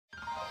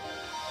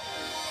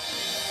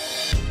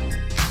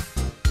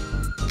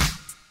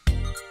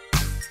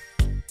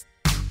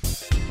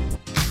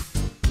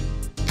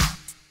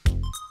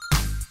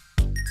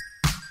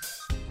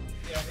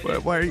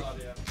Why are you...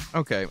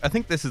 Okay, I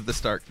think this is the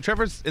start.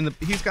 Trevor's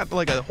he's got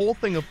like a whole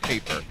thing of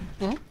paper.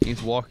 Mm-hmm.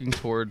 He's walking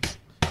towards...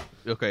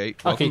 Okay,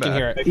 Okay, you can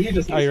hear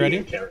it. Are you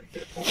ready?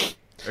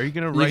 Are you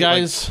going to write...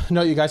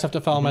 You guys have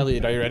to follow my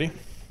lead. Are you ready?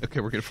 Okay,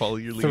 we're going to follow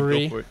your lead.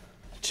 3, Go for it.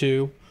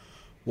 2,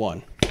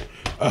 1.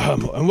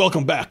 And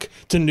welcome back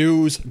to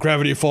News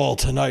Gravity Fall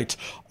tonight.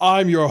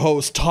 I'm your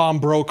host, Tom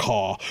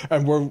Brokaw,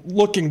 and we're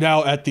looking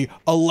now at the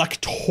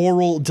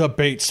electoral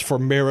debates for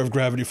Mayor of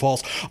Gravity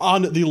Falls.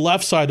 On the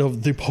left side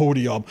of the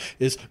podium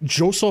is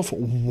Joseph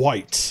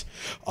White,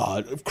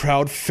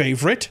 crowd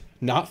favorite.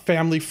 Not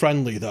family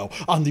friendly, though.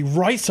 On the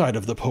right side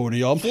of the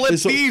podium... Flip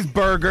these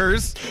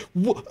burgers!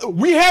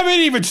 We haven't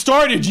even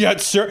started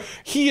yet, sir.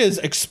 He is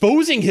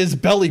exposing his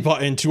belly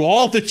button to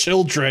all the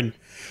children.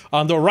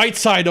 On the right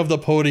side of the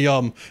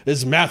podium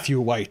is Matthew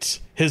White,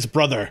 his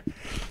brother.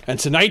 And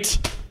tonight,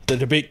 the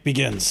debate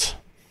begins.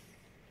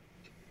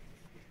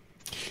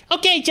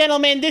 Okay,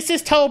 gentlemen, this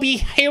is Toby.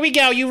 Here we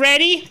go. You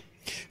ready?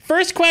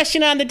 First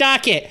question on the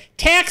docket.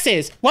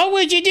 Taxes. What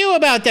would you do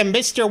about them,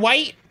 Mr.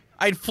 White?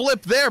 I'd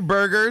flip their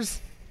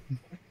burgers.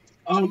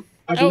 I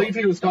believe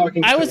he was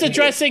talking. I was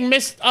addressing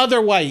Miss Other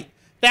White.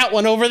 That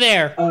one over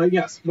there.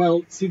 Yes.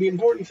 Well, see, the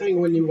important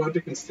thing when you want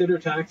to consider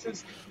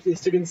taxes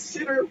is to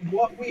consider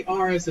what we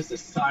are as a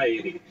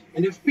society.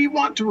 And if we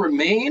want to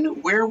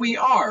remain where we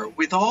are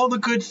with all the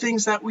good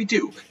things that we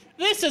do.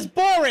 This is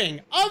boring.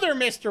 Other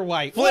Mr.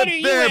 White. Flip what do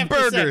you their have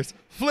burgers. To say?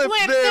 Flip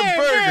their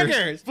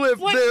burgers. Flip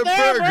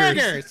their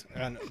burgers.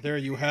 And there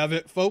you have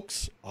it,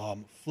 folks.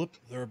 Flip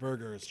their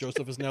burgers.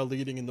 Joseph is now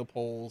leading in the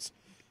polls,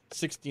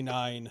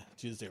 69-0.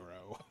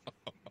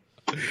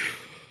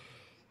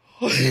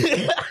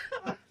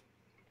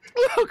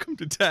 Welcome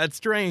to Tad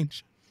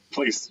Strange.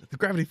 Please. The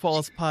Gravity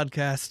Falls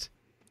podcast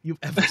you've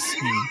ever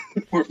seen.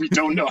 Where we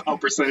don't know how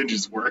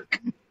percentages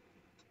work.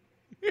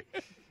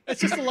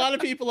 It's just a lot of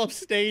people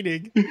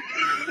abstaining.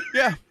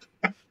 Yeah.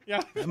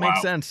 Yeah. That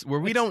makes sense. Where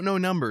we don't know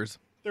numbers.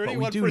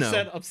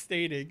 31%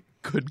 abstaining.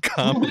 Good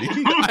comedy.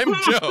 I'm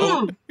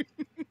Joe.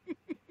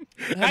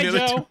 Hi,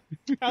 Joe.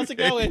 How's it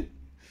going?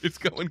 It's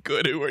going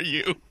good. Who are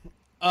you?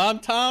 I'm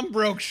Tom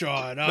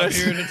Brokeshaw, and I'm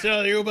here to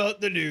tell you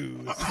about the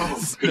news.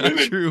 That's not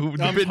true.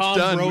 The I'm bit's Tom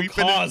done.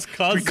 Brokaw's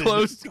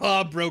cousin,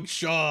 Tom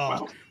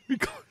Brokeshaw.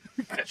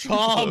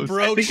 Tom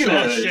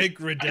Brokeshaw, Shake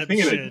Redemption. I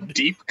think in a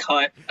deep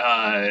cut,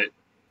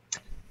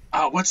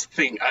 what's the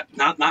thing?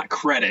 Not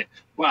credit.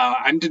 Well,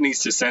 I'm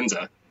Denise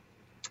DeSenza.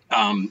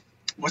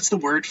 What's the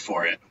word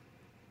for it?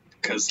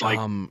 Because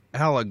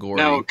allegory.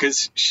 No,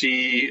 because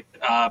she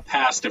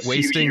passed a few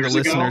years ago. Wasting the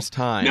listener's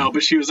time. No,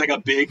 but she was like a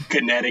big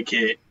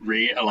Connecticut,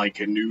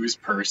 a news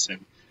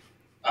person.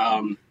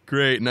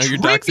 Great. Now you're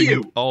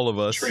tribute. doxing all of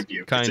us.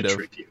 Tribute. Kind it's of.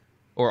 A tribute.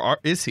 Or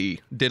is he?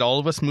 Did all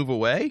of us move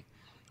away?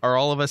 Are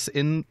all of us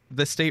in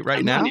the state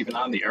right now? Not even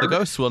on the earth. The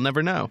ghosts will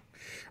never know.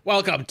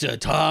 Welcome to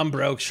Tom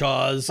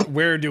Brokeshaw's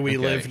Where Do We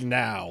Live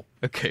Now?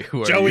 Okay,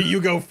 who are Joey, you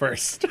go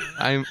first.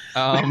 I'm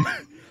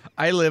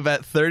I live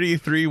at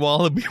 33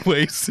 Wallaby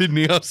Way,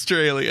 Sydney,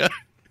 Australia.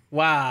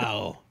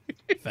 Wow.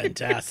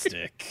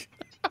 Fantastic.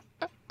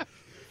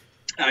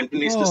 I'm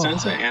Denise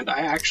DeSenza, and I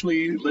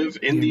actually live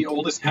in the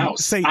oldest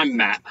house. I'm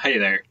Matt. Hey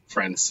there,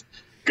 friends.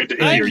 Good to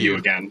hear you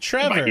again.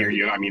 Trevor. If I hear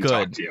you, I mean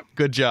talk to you.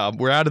 Good job.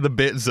 We're out of the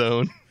bit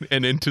zone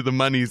and into the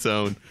money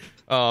zone.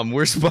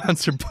 We're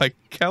sponsored by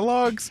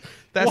Kellogg's.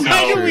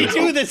 Why do we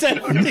do this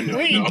every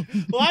week?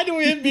 Why do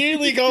we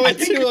immediately go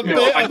into a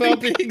bit about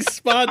being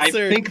sponsored?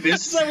 I think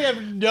this. We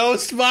have no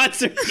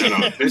sponsors.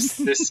 No.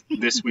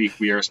 This week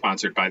we are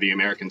sponsored by the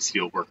American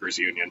Steelworkers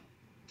Union.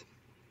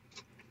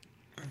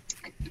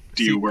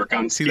 Do you work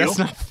on steel?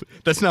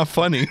 That's not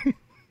funny.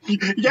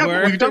 Yeah,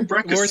 but we've done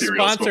breakfast We're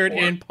cereals sponsored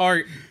before. in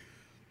part.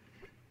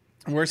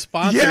 We're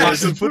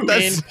sponsored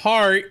in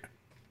part.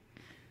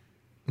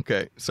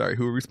 Okay, sorry.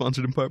 Who are we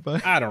sponsored in part by?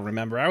 I don't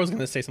remember. I was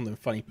going to say something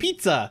funny.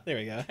 Pizza. There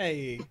we go.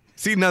 Hey.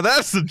 See, now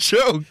that's a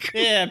joke.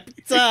 Yeah,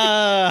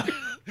 pizza.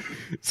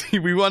 See,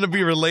 we want to be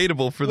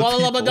relatable for the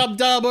people.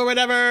 Dub or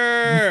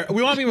whatever.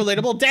 We want to be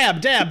relatable.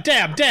 Dab.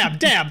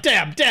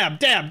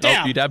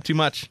 Oh, you dab too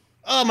much.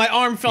 Oh, my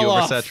arm fell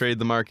off. You oversaturated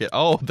the market.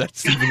 Oh,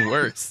 that's even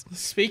worse.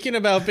 Speaking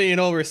about being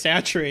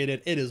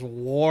oversaturated, it is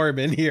warm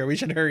in here. We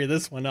should hurry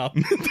this one up.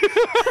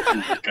 Oh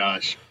my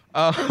gosh.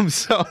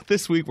 So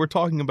this week we're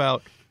talking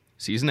about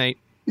Season 8.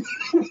 Wait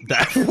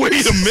a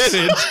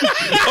minute.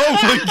 Oh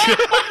my god.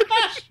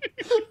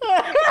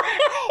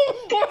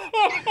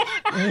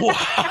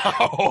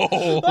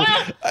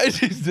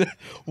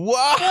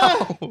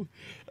 Wow.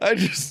 I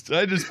just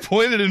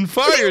pointed and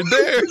fired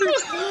there.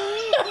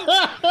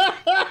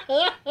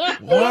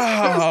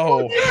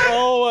 Wow.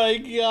 Oh my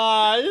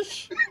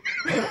gosh.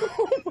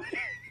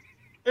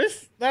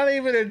 It's not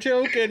even a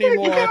joke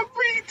anymore.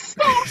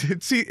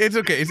 See, it's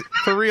okay.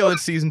 For real,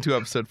 it's season 2,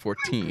 episode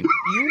 14.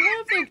 You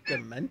have like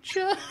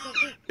dementia?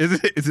 Is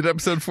it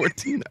episode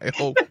 14? I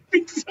hope. I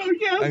think so,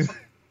 yes.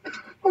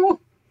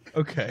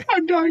 Okay.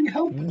 I'm dying.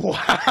 Help.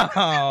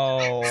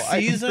 Wow.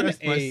 Season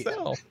 8.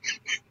 Myself.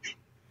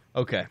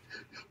 Okay.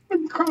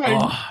 I'm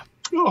crying.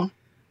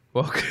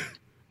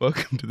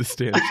 Welcome to the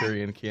Stan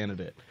Churian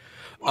candidate.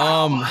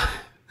 Wow.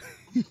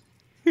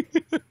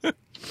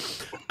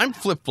 I'm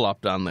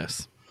flip-flopped on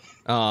this.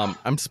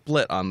 I'm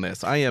split on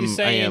this. You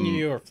saying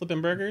you're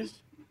flipping burgers?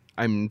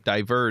 I'm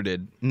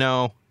diverted.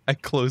 No, I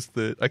closed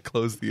the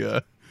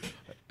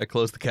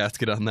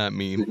casket on that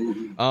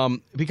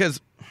meme.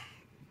 Because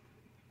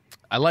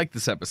I like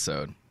this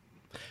episode,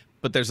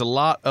 but there's a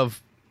lot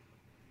of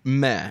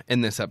meh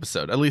in this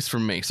episode, at least for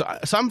me. So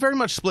I'm very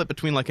much split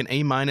between like an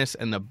A-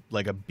 and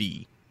a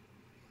B.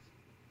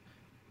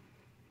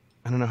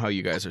 I don't know how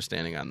you guys are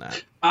standing on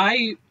that.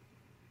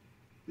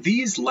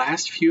 These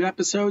last few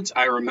episodes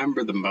I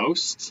remember the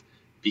most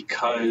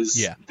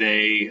because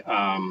they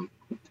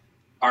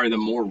are the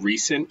more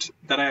recent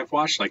that I have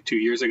watched, like 2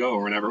 years ago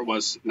or whenever it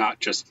was, not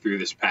just through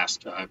this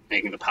past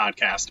making the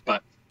podcast,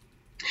 but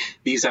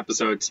these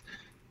episodes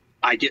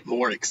I get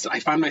more I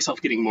find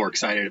myself getting more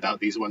excited about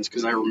these ones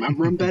because I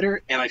remember them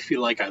better and I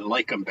feel like I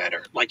like them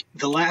better. Like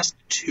the last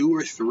 2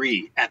 or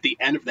 3 at the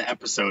end of the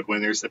episode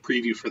when there's the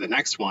preview for the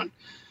next one,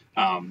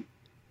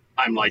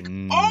 I'm like,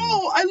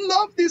 oh, I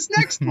love this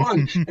next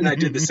one. And I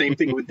did the same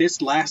thing with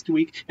this last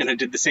week, and I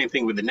did the same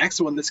thing with the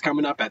next one that's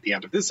coming up at the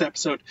end of this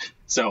episode.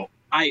 So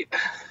I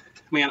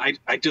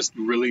just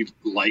really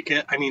like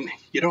it. I mean,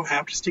 you don't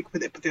have to stick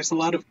with it, but there's a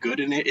lot of good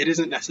in it. It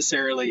isn't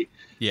necessarily,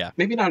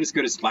 maybe not as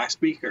good as last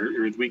week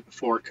or the week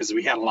before, because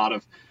we had a lot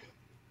of,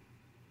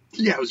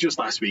 it was just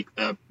last week,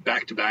 the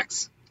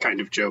back-to-backs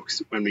kind of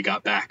jokes when we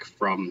got back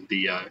from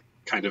the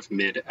kind of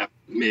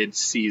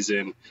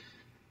mid-season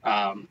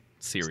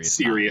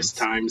serious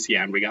times.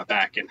 Yeah, and we got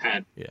back and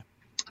had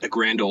a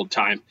grand old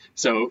time.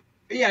 So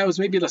it was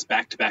maybe less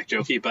back-to-back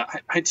jokey, but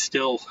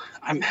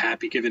I'm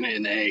happy giving it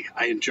an A.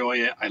 I enjoy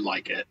it. I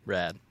like it.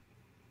 Rad.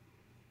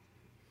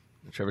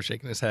 Trevor's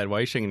shaking his head. Why are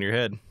you shaking your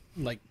head?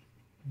 Like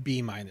B-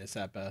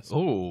 at best.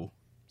 Oh,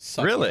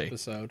 really?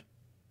 Episode.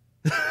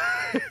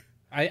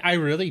 I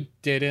really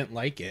didn't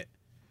like it.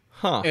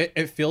 Huh.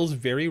 It feels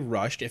very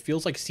rushed. It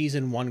feels like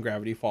season 1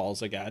 Gravity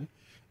Falls again.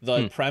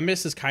 The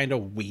premise is kind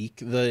of weak.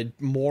 The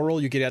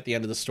moral you get at the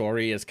end of the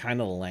story is kind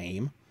of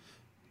lame.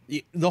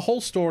 The whole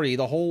story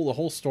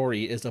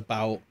is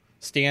about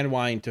Stan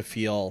wanting to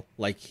feel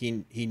like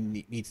he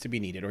needs to be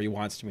needed, or he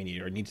wants to be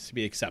needed, or needs to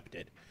be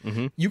accepted.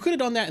 Mm-hmm. You could have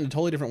done that in a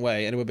totally different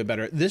way, and it would have been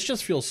better. This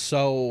just feels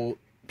so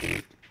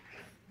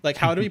like,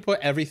 how do we put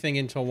everything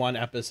into one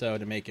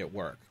episode and make it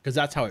work? Because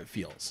that's how it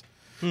feels.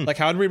 Like,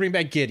 how do we bring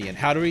back Gideon?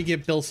 How do we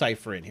get Bill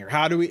Cipher in here?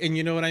 How do we, and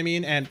you know what I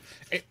mean? And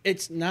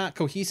it's not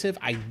cohesive.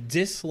 I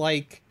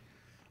dislike,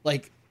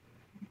 like,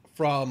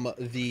 from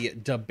the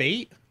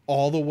debate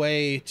all the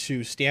way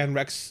to Stan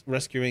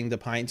rescuing the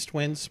Pines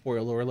twins,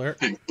 spoiler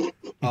alert.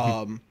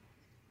 I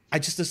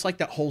just dislike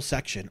that whole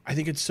section. I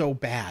think it's so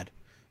bad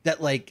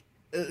that, like,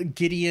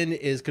 Gideon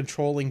is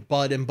controlling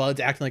Bud, and Bud's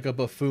acting like a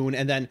buffoon,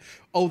 and then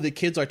the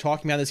kids are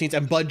talking behind the scenes,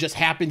 and Bud just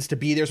happens to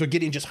be there, so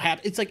Gideon just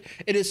it's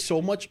like, it is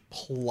so much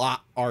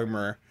plot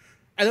armor.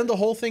 And then the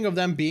whole thing of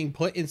them being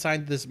put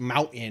inside this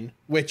mountain,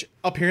 which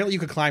apparently you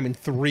could climb in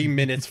 3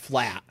 minutes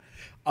flat,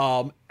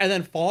 and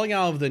then falling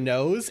out of the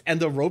nose, and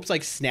the rope's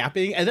like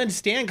snapping, and then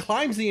Stan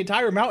climbs the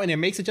entire mountain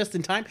and makes it just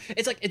in time.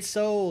 It's like, it's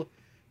so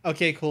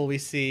okay, cool, we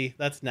see,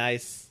 that's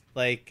nice,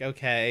 like,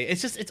 okay,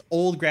 it's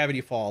old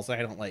Gravity Falls, and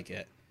I don't like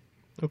it.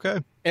 Okay.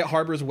 It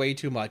harbors way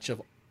too much of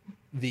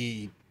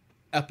the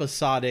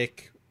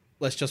episodic,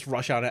 let's just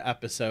rush out an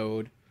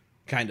episode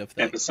kind of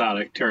thing.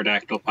 Episodic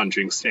pterodactyl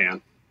punching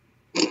Stan.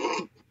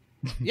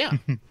 Yeah.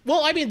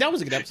 Well, I mean, that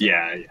was a good episode.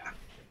 Yeah.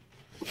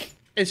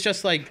 It's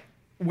just like,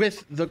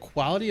 with the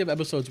quality of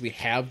episodes we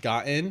have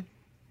gotten,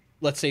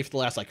 let's say for the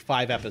last, like,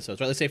 5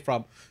 episodes, right? Let's say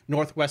from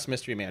Northwest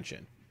Mystery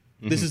Mansion.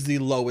 Mm-hmm. This is the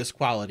lowest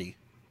quality.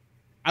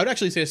 I would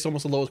actually say it's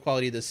almost the lowest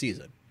quality this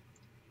season.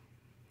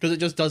 Because it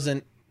just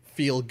doesn't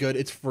feel good.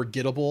 It's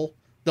forgettable.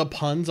 The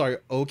puns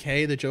are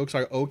okay. The jokes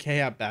are okay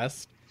at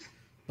best.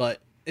 But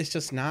it's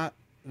just not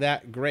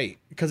that great.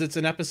 Because it's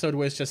an episode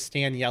where it's just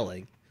Stan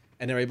yelling.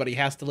 And everybody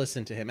has to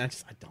listen to him. And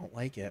I don't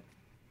like it.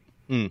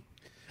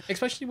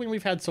 Especially when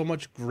we've had so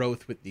much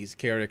growth with these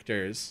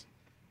characters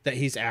that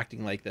he's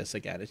acting like this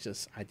again. It's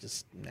just,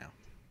 no.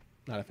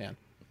 Not a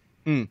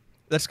fan.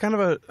 That's kind of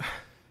a...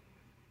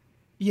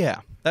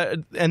 Yeah.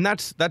 And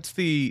that's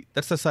the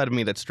side of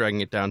me that's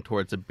dragging it down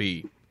towards a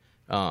B.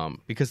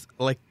 Because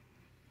like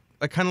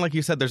kind of like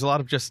you said, there's a lot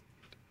of just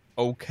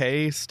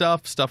okay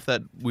stuff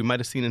that we might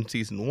have seen in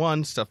season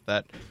 1, stuff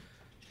that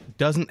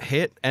doesn't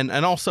hit. And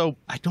also,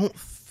 I don't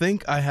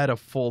think I had a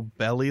full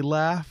belly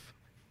laugh,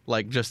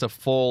 like just a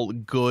full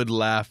good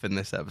laugh in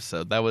this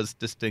episode. That was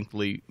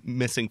distinctly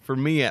missing for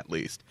me, at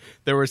least.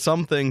 There were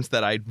some things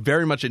that I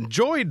very much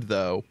enjoyed,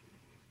 though,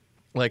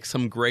 like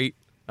some great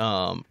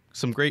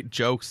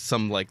jokes,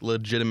 some like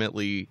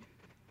legitimately,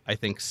 I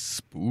think,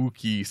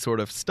 spooky sort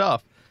of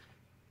stuff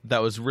that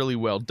was really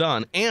well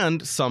done,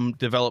 and some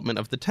development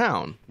of the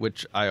town,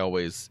 which I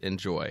always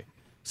enjoy.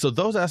 So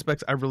those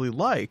aspects I really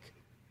like,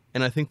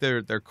 and I think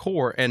they're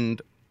core.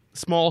 And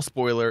small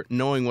spoiler,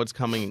 knowing what's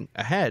coming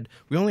ahead,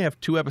 we only have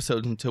 2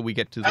 episodes until we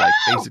get to like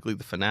basically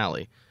the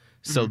finale.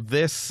 So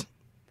this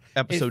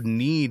episode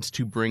needs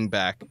to bring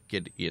back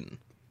Gideon.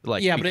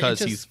 Like, yeah, but it because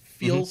just he's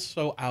feels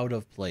so out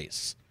of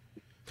place,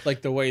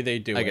 like the way they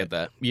do it. I get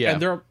that. Yeah.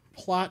 And their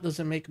plot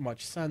doesn't make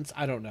much sense.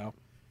 I don't know.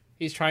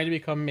 He's trying to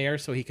become mayor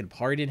so he can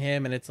pardon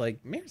him, and it's like,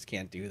 mayors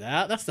can't do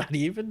that. That's not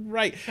even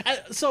right.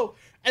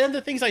 And then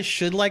the things I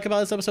should like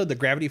about this episode, the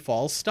Gravity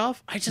Falls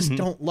stuff, I just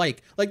don't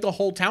like. Like, the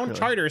whole town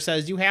charter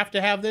says you have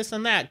to have this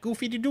and that.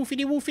 Goofy-de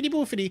doofy-de woofy-de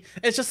boofy-de.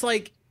 It's just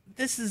like,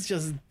 this is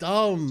just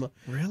dumb.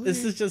 Really?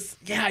 This is just,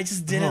 I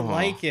just didn't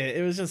like it.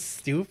 It was just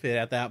stupid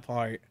at that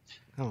part.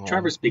 Oh,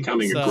 Trevor's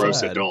becoming a so gross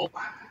sad. adult.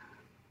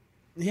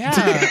 Yeah,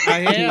 I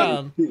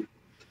am.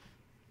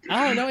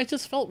 I don't know. It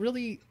just felt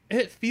really.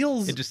 It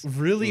feels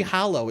really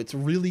hollow. It's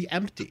really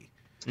empty.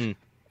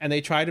 And they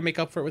try to make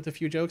up for it with a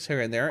few jokes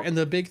here and there. And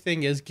the big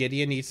thing is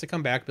Gideon needs to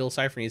come back. Bill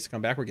Cipher needs to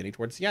come back. We're getting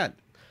towards the end.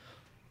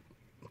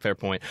 Fair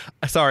point.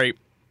 Sorry,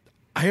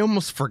 I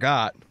almost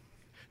forgot.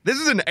 This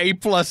is an A+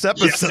 episode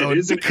Yes, it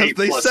is an because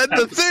they A+ said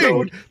the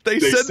episode. thing. They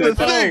said the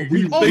thing.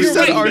 we They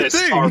said really our missed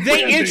thing. our They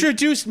branding.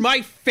 introduced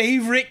my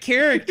favorite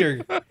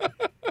character.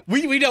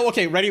 we know.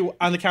 Okay, ready?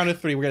 On the count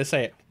of three, we're gonna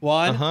say it.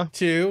 One,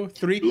 2,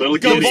 3. Little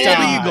Ghost Gideon.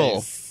 dies.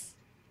 Eagle.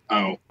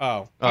 Oh,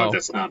 Oh,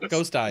 that's not.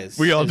 Ghost dies.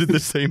 We all did the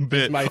same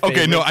bit. my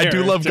Okay, no, I favorite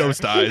do love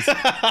character. Ghost Eyes.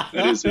 That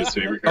is his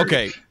favorite character.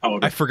 Okay,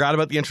 However, I forgot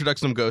about the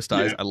introduction of Ghost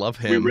Eyes. Yeah. I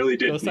love we him. really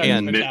did Ghost Eyes is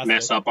fantastic.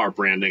 mess up our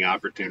branding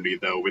opportunity,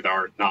 though, with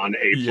our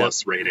non-A+ Yeah.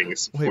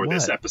 ratings Wait, for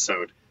this what?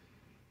 episode.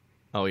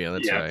 Oh yeah,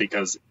 that's right.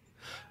 Because,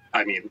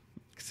 I mean,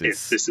 'Cause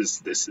this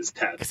is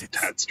Tad. it's-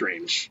 Tad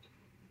Strange.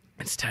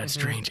 it's Tad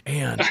Strange,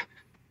 and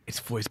it's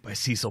voiced by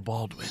Cecil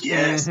Baldwin.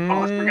 Yes.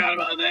 Oh, I forgot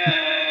about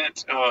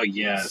that. Oh,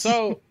 yes.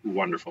 So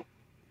Wonderful.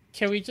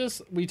 can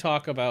we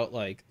talk about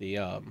like the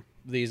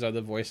these are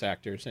the voice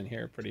actors in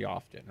here pretty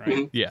often, right?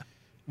 Mhm. Yeah.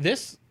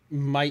 This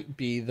might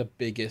be the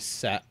biggest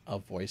set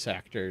of voice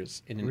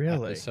actors in an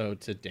Really? episode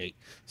to date.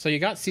 So you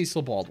got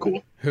Cecil Baldwin,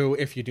 Cool. who,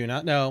 if you do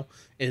not know,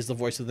 is the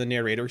voice of the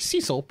narrator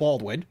Cecil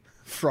Baldwin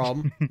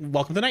from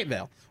Welcome to Night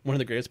Vale, one of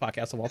the greatest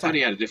podcasts of all I thought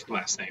he time. had a different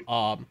last name.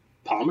 Um,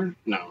 Palmer?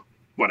 No.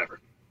 Whatever.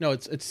 no,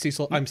 it's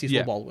Cecil. I'm Cecil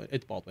Yeah. Baldwin.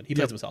 It's Baldwin. He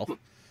plays himself.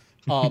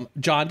 John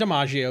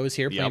DiMaggio is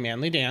here playing Yep.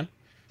 Manly Dan.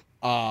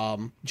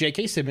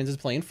 J.K. Simmons is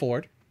playing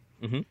Ford.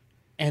 Mhm.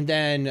 And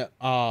then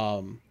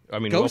I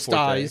mean, Ghost Will Forte.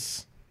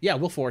 Eyes. Yeah,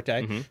 Will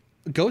Forte.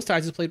 Ghost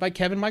Eyes is played by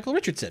Kevin Michael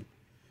Richardson,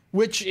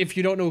 which, if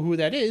you don't know who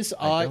that is,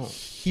 don't.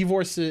 he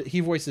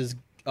voices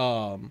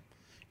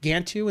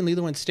Gantu in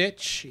Lilo and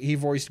Stitch. He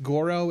voiced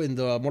Goro in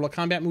the Mortal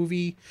Kombat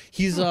movie.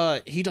 He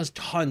does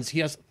tons. He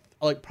has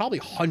like probably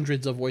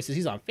hundreds of voices.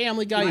 He's on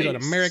Family Guy. He's on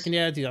Nice. American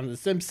Dad. He's on The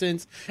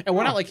Simpsons. And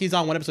we're not like he's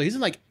on one episode. He's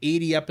in like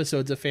 80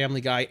 episodes of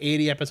Family Guy,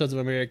 80 episodes of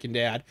American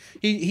Dad.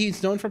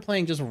 He's known for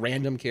playing just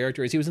random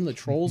characters. He was in the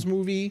Trolls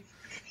movie,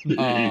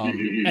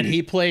 and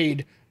he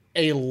played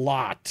a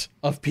lot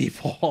of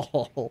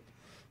people.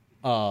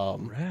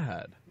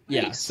 Rad.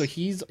 Yeah, Nice. so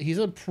he's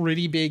a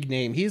pretty big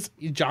name. He's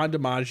John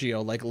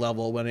DiMaggio like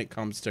level when it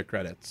comes to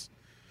credits.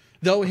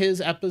 Though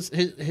his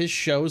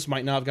shows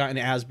might not have gotten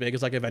as big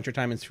as like Adventure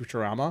Time and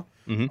Futurama,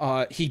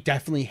 he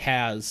definitely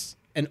has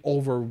an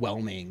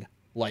overwhelming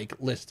like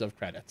list of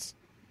credits.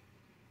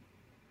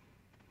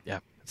 Yeah,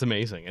 it's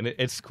amazing, and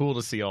it's cool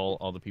to see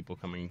all the people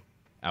coming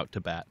out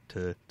to bat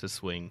to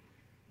swing.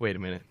 Wait a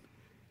minute.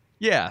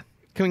 Yeah,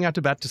 coming out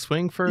to bat to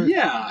swing for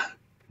Yeah.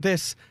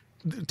 this,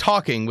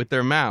 talking with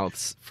their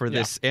mouths for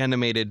this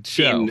animated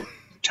show. In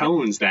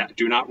tones that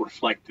do not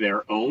reflect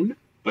their own,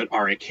 but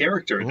are a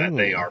character that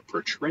they Ooh. are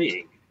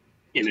portraying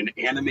in an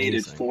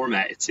animated Amazing.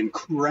 format. It's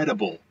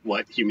incredible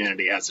what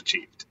humanity has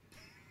achieved.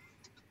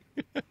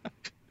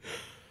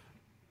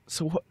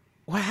 So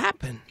what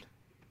happened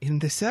in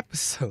this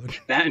episode?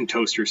 That and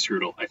Toaster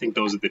Strudel. I think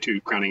those are the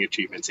two crowning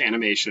achievements.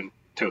 Animation,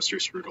 Toaster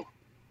Strudel.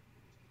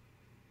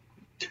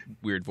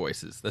 Weird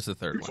voices. That's the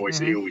third one.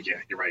 Voice, oh, yeah,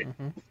 you're right.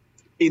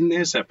 In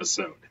this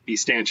episode, the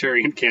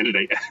Stancharian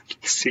candidate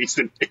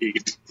season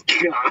 8.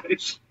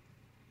 Gosh.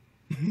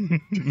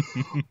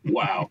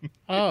 Wow.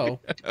 Oh,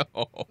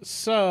 Oh,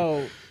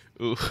 so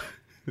ooh,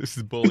 this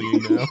is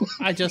bullying now.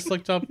 I just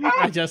looked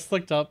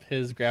up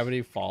his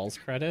Gravity Falls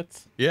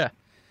credits. Yeah.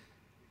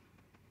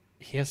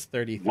 He has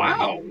 33.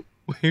 Wow.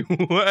 Wait,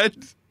 what?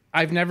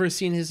 I've never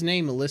seen his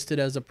name listed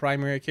as a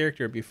primary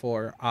character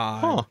before on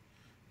Huh.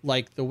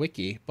 like the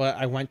wiki, but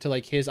I went to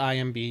like his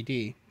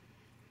IMDb.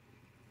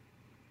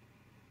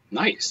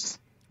 Nice.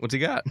 What's he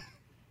got?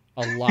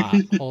 A lot.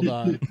 Hold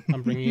on.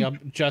 I'm bringing up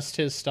just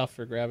his stuff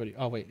for Gravity.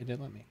 Oh, wait. It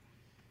didn't let me.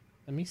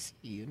 Let me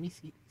see.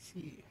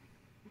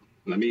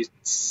 Let me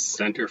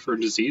Center for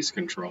Disease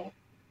Control.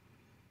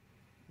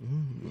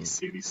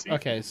 CDC.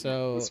 Okay,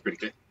 so That's pretty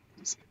good.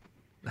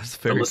 That's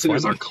The very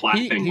listeners funny. are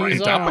clapping right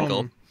he's, now.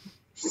 topical.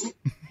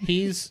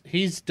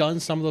 he's done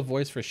some of the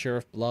voice for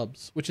Sheriff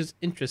Blubbs, which is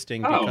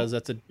interesting Oh, because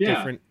that's a yeah.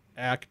 different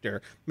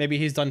actor. Maybe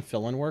he's done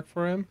fill-in work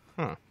for him.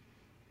 Huh.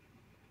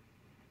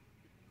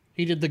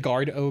 He did the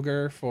guard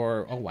ogre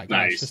for my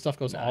gosh, Nice. this stuff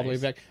goes all the way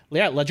Nice. back.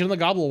 Yeah, Legend of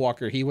the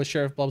Gobblewalker. He was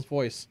Sheriff Blubb's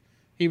voice.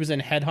 He was in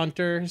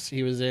Headhunters.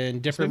 He was in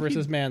Dipper maybe-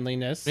 versus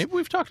Manliness. Maybe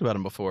we've talked about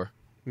him before.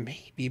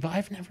 Maybe, but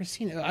I've never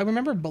seen it. I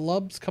remember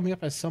Blubs coming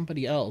up as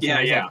somebody else. Yeah,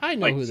 I was yeah. like, I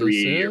know like who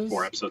 3 this or is.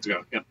 4 episodes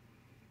ago. Yep.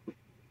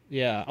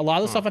 Yeah, a lot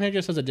of the stuff on here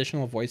just has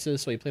additional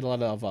voices, so he played a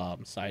lot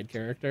of side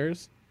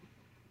characters.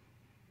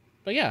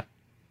 But yeah,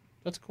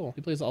 that's cool.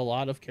 He plays a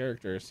lot of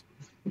characters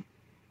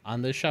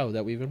on this show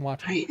that we've been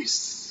watching.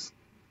 Nice.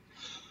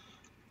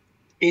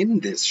 In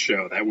this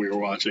show that we were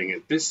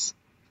watching this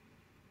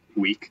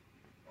week,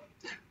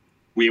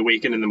 we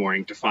awaken in the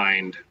morning to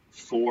find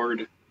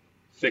Ford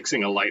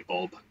fixing a light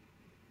bulb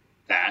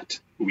that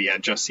we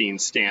had just seen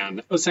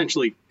Stan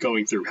essentially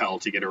going through hell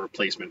to get a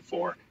replacement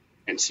for.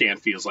 And Stan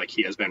feels like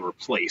he has been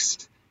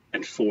replaced,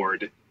 and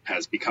Ford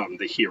has become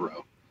the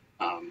hero.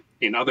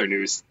 In other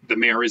news, the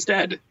mayor is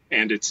dead,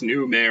 and it's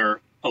new mayor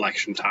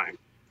election time.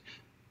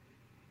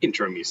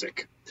 Intro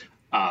music.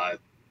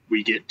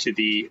 We get to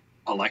the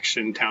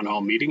election town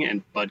hall meeting,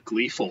 and Bud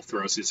Gleeful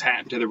throws his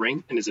hat into the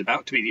ring and is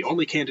about to be the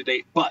only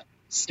candidate, but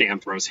Stan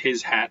throws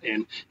his hat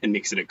in and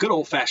makes it a good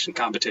old-fashioned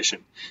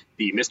competition.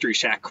 The Mystery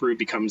Shack crew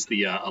becomes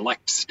the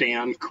Elect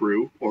Stan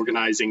crew,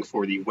 organizing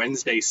for the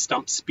Wednesday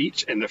stump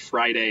speech and the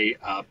Friday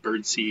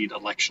birdseed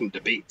election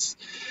debates.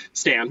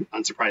 Stan,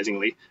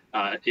 unsurprisingly,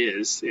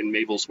 is, in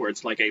Mabel's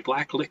words, like a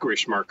black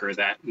licorice marker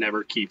that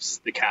never keeps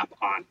the cap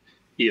on.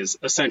 He is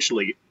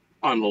essentially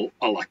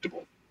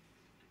unelectable.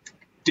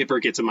 Dipper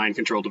gets a mind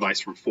control device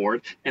from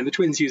Ford, and the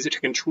twins use it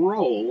to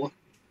control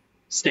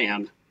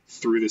Stan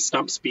through the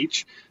stump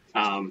speech.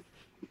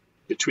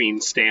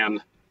 Between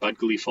Stan, Bud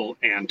Gleeful,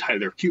 and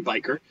Tyler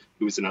Q-Biker,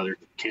 who is another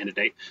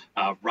candidate,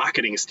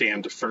 rocketing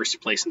Stan to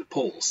first place in the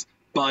polls.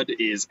 Bud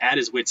is at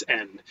his wit's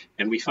end,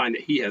 and we find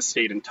that he has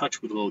stayed in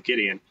touch with little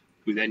Gideon,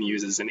 who then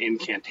uses an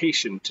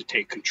incantation to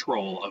take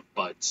control of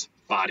Bud's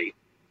body.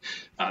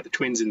 The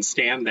twins and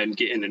Stan then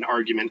get in an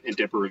argument, and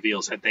Dipper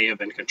reveals that they have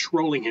been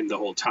controlling him the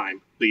whole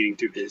time, leading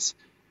to his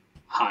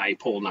high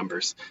poll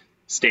numbers.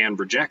 Stan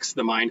rejects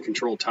the mind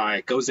control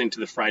tie, goes into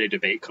the Friday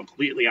debate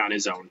completely on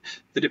his own.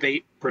 The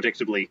debate,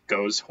 predictably,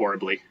 goes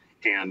horribly,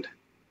 and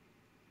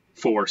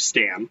for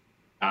Stan,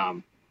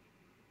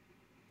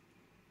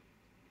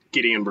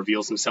 Gideon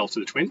reveals himself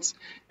to the twins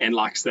and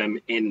locks them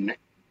in.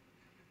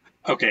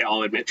 Okay,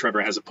 I'll admit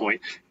Trevor has a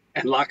point.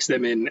 And locks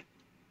them in,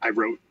 I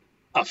wrote,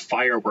 a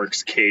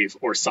fireworks cave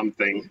or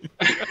something,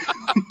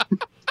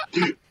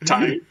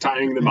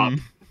 tying them up.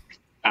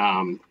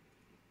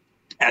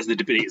 As the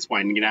debate is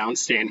winding down,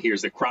 Stan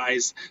hears the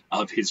cries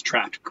of his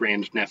trapped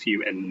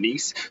grandnephew and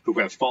niece, who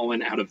have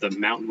fallen out of the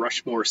Mount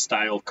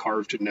Rushmore-style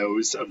carved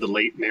nose of the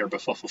late Mayor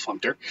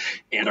Befufflefumpter,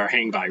 and are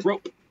hanged by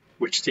rope,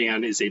 which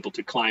Stan is able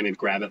to climb and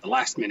grab at the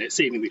last minute,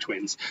 saving the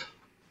twins.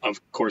 Of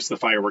course, the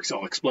fireworks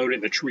all explode,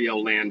 and the trio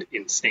land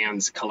in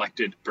Stan's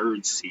collected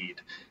bird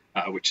seed,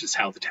 which is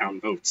how the town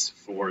votes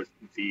for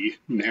the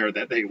mayor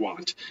that they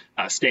want.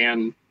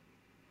 Stan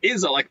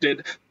is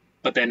elected,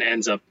 but then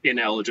ends up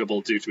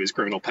ineligible due to his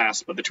criminal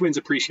past, but the twins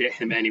appreciate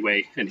him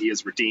anyway, and he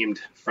is redeemed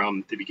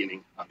from the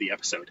beginning of the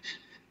episode.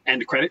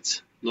 End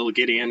credits. Little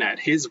Gideon, at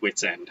his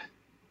wit's end,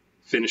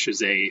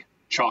 finishes a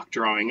chalk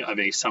drawing of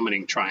a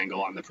summoning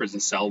triangle on the prison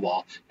cell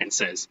wall and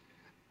says,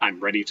 "I'm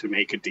ready to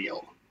make a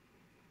deal."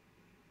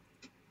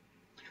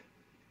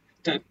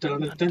 Dun,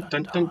 dun, dun,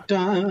 dun, dun,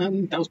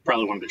 dun. That was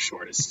probably one of the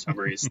shortest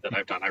summaries that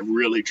I've done. I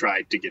really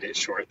tried to get it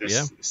short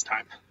this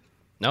time.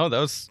 No,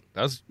 that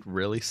was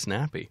really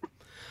snappy.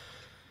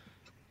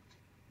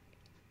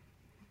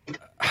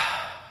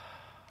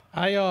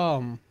 I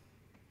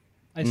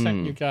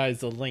sent you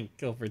guys a link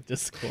over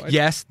Discord.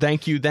 Yes,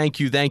 thank you.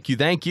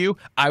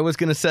 I was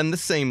going to send the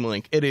same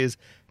link. It is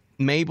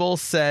Mabel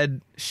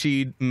said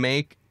she'd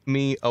make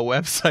me a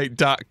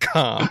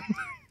website.com.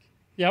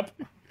 Yep.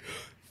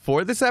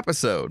 For this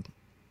episode.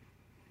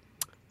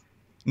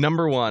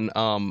 Number one,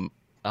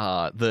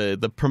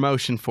 the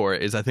promotion for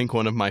it is, I think,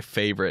 one of my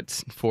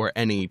favorites for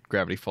any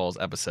Gravity Falls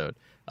episode.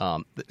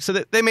 So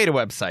they made a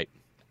website,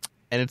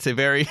 and it's a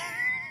very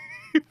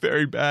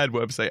very bad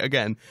website.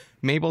 Again,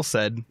 Mabel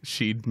said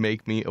she'd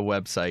make me a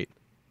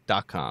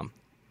website.com.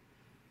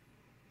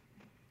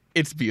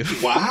 It's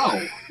beautiful.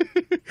 Wow.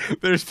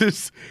 There's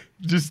this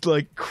just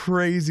like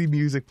crazy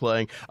music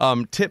playing.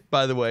 Tip,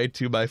 by the way,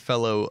 to my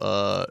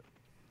fellow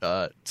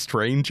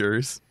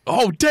strangers.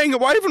 Oh, dang it.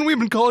 Why haven't we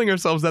been calling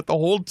ourselves that the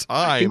whole time?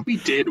 I think we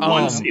did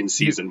once in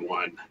season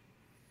 1.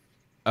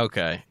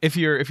 Okay. If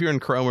you're in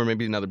Chrome or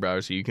maybe another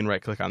browser, you can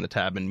right click on the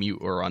tab and mute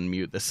or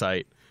unmute the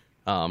site.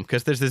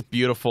 Because there's this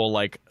beautiful,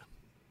 like,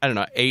 I don't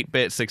know,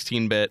 8-bit,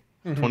 16-bit,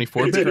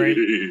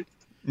 24-bit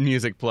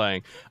music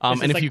playing.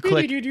 And if you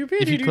click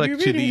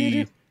to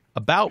the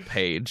About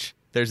page,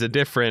 there's a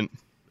different,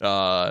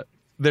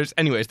 there's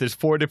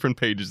 4 different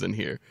pages in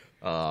here.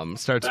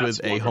 Starts That's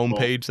with a wonderful.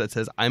 homepage that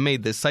says, "I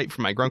made this site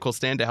for my grunkle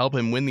Stan to help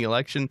him win the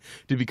election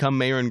to become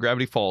mayor in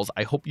Gravity Falls.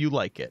 I hope you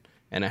like it."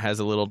 And it has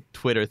a little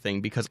Twitter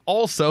thing, because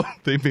also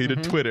they made a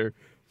Twitter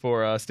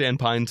for Stan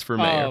Pines for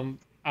mayor.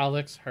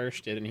 Alex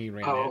Hirsch did, and he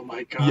ran it. Oh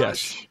my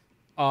gosh.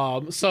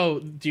 Yes. So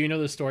do you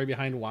know the story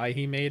behind why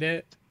he made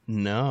it?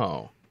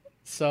 No.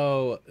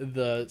 So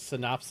the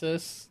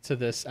synopsis to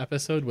this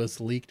episode was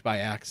leaked by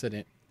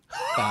accident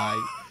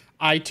by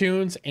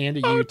iTunes and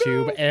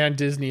YouTube and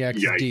Disney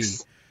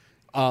XD.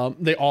 Yikes.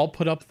 They all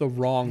put up the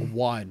wrong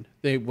one.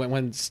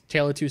 When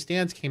Tale of Two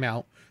Stands came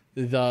out,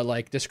 the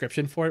like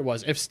description for it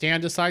was if Stan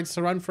decides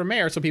to run for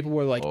mayor. So people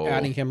were like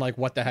adding him like,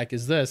 what the heck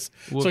is this?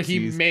 Whoopsies. So he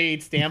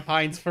made Stan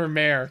Pines for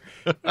mayor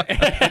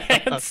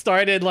and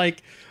started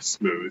like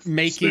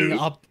making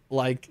up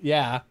like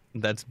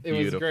That's it was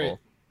beautiful. great.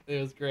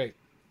 It was great.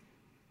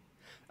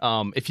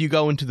 If you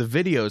go into the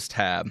videos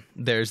tab,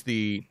 there's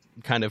the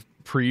kind of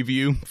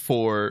preview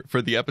for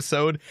the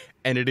episode,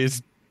 and it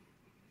is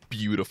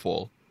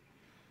beautiful.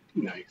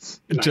 Nice.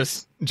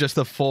 Just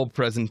the full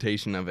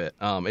presentation of it.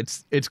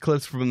 It's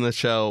clips from the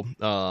show,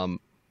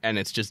 and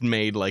it's just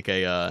made like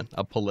a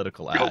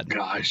political ad. Oh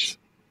gosh.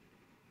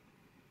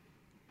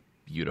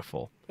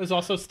 Beautiful. There's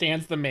also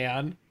Stan's the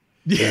Man,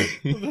 Yeah.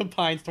 the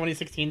Pines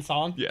 2016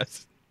 song.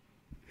 Yes.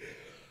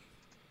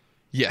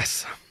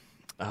 Yes.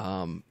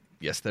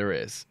 Yes, there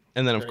is.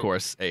 And then, of Great.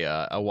 course,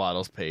 a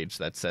Waddles page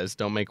that says,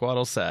 "Don't make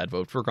Waddles sad.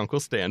 Vote for Uncle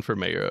Stan for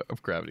mayor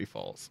of Gravity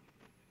Falls."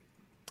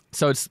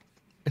 So it's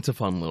a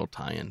fun little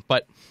tie-in.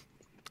 But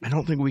I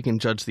don't think we can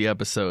judge the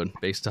episode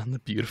based on the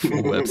beautiful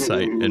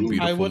website and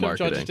beautiful I would have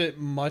marketing. judged it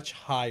much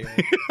higher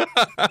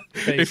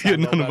If you had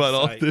known about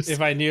all this.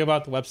 If I knew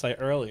about the website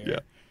earlier.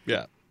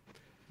 Yeah.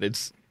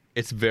 It's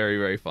very,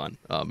 very fun.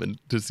 And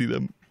to see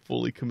them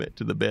fully commit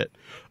to the bit.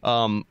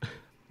 So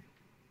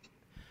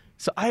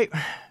I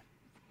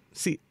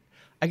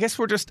guess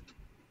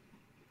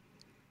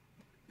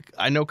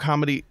I know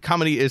comedy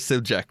is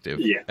subjective.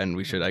 Yeah. And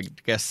we should, I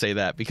guess, say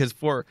that, because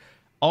for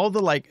all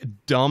the like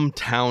dumb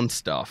town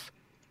stuff,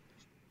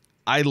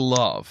 I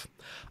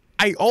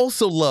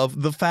also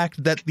love the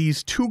fact that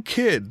these two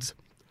kids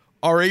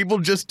are able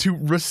just to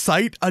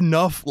recite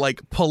enough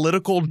like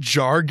political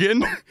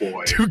jargon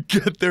boy. to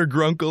get their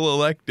grunkle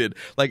elected.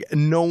 Like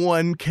no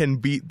one can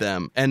beat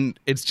them. And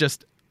it's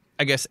just,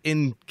 I guess,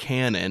 in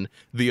canon,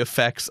 the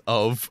effects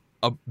of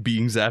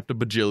being zapped a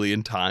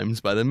bajillion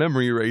times by the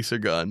memory eraser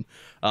gun,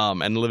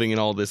 and living in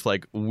all this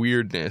like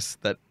weirdness,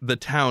 that the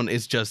town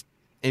is just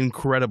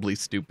incredibly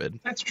stupid.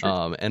 That's true.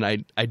 And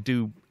I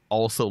do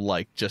also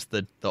like just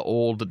the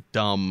old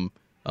dumb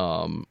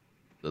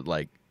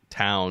like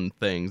town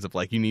things of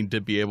like you need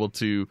to be able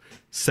to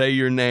say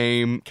your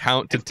name,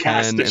 count to And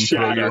cast 10, a and throw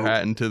your shadow.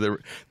 hat into the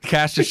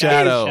cast a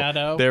shadow.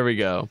 Shadow. There we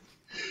go.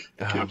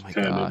 Oh Count my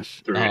 10 and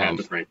gosh. throw your hand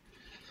to three.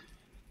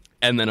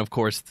 And then, of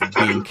course,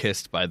 being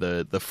kissed by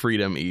the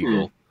Freedom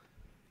Eagle,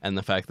 and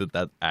the fact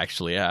that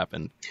actually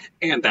happened.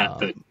 And that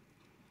the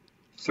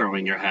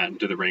throwing your hat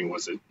into the ring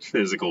was a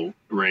physical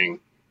ring.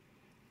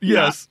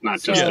 Yes.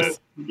 Not just So-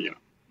 a,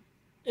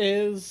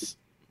 Is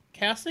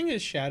casting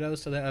his shadow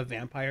so that a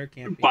vampire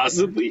can't be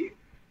possibly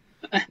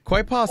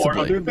Quite possibly.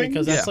 other because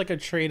things? that's Yeah. like a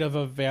trait of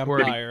a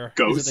vampire. is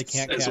ghosts that they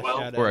can't as cast well?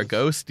 shadows. Or a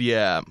ghost?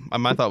 Yeah.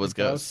 My thought was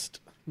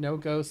ghost. No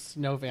ghosts,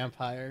 no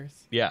vampires.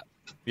 Yeah.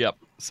 Yep.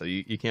 So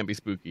you can't be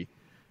spooky.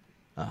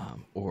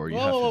 Or you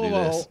Whoa, have to do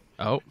whoa, this.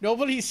 Oh,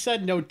 Nobody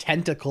said no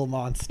tentacle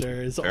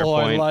monsters Fair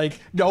or point. like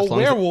no As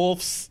long as it-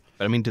 werewolves.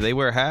 but I mean, do they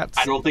wear hats?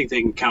 I don't think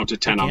they can count to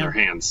 10 on their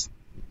can't. hands.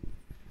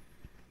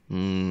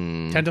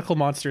 Tentacle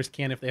monsters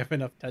can if they have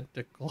enough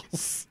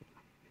tentacles.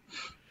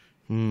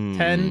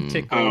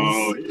 Tentacles.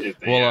 Oh,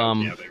 Well,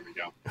 yeah, there we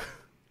go.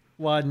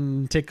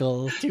 One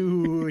tickle,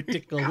 two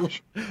tickle.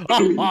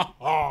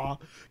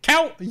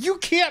 Count. You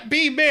can't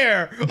be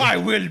mayor. I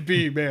will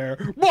be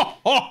mayor.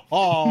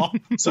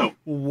 So,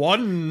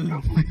 One.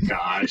 oh my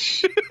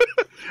gosh.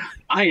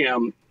 I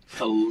am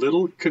a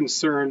little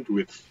concerned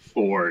with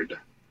Ford.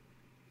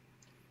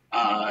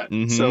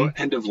 So,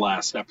 end of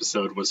last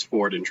episode was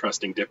Ford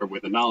entrusting Dipper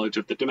with the knowledge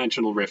of the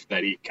dimensional rift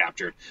that he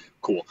captured.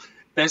 Cool.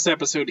 This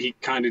episode, he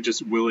kind of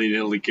just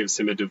willy-nilly gives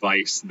him a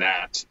device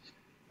that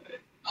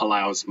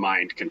allows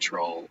mind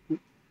control.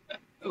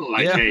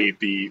 Like, Yeah. hey,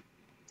 be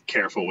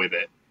careful with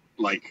it.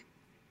 Like,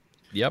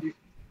 Yep.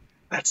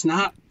 that's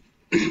not...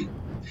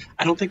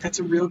 I don't think that's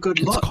a real good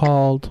look.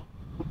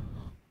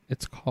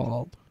 It's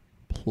called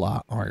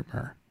plot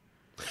armor.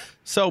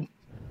 So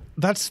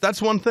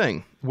that's one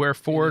thing where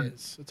Ford.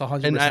 It's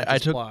 100% and I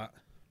just took- plot.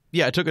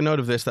 Yeah, I took a note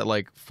of this, that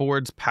like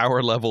Ford's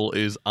power level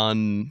is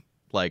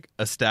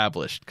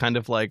established, kind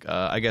of like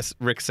I guess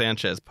Rick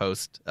Sanchez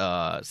post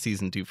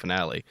season 2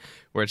 finale,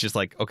 where it's just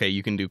like, okay,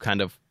 you can do kind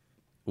of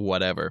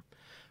whatever,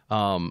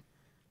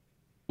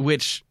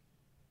 which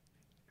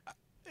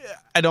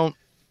I don't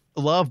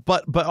love,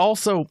 but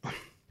also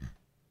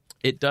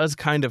it does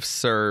kind of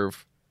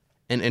serve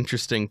an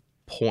interesting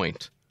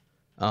point,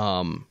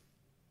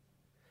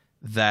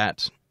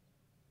 that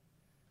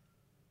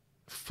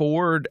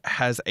Ford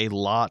has a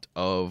lot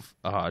of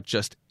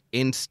just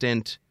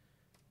instant,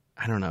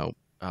 I don't know,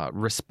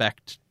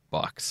 respect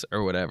bucks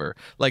or whatever.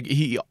 Like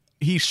he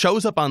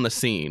shows up on the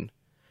scene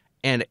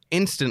and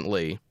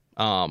instantly,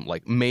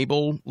 like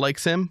Mabel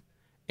likes him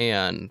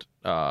and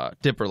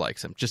Dipper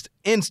likes him, just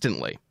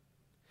instantly.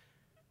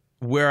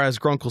 Whereas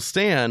Grunkle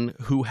Stan,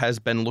 who has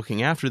been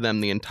looking after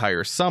them the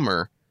entire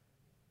summer,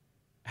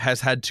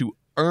 has had to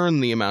earn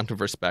the amount of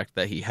respect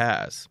that he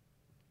has.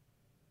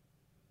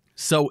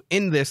 So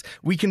in this,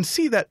 we can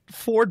see that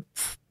Ford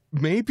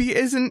maybe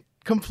isn't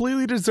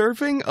completely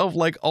deserving of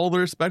like all the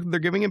respect that they're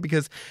giving him,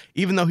 because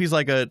even though he's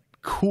like a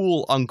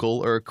cool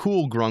uncle or a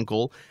cool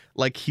grunkle,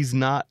 like he's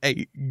not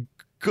a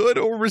good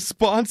or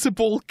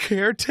responsible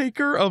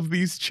caretaker of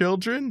these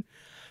children.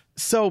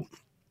 So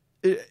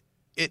it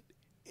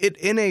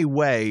in a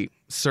way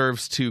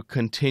serves to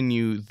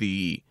continue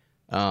the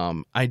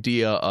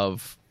idea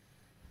of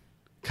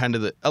kind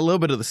of a little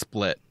bit of the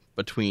split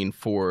between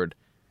Ford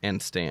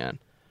and Stan.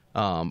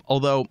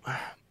 Although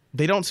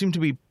they don't seem to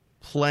be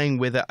playing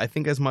with it, I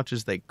think, as much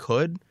as they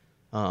could.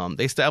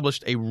 They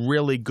established a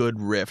really good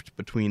rift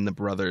between the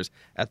brothers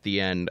at the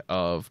end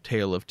of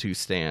Tale of Two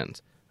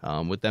Stans,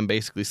 with them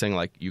basically saying,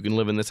 like, you can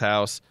live in this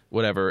house,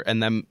 whatever,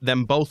 and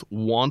them both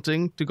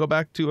wanting to go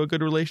back to a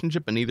good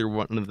relationship, and neither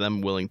one of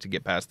them willing to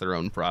get past their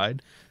own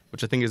pride,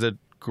 which I think is a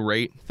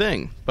great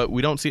thing. But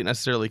we don't see it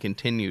necessarily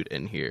continued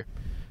in here.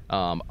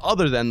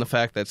 Other than the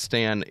fact that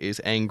Stan is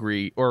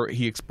angry, or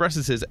he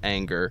expresses his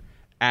anger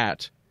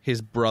at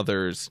his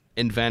brother's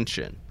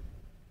invention,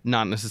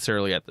 not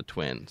necessarily at the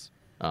twins,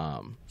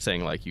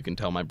 saying, like, you can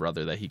tell my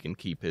brother that he can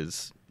keep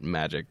his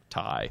magic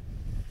tie,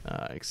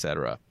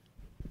 etc.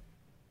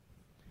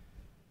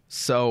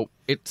 So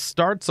it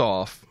starts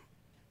off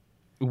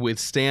with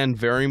Stan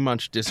very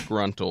much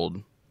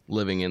disgruntled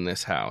living in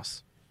this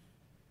house.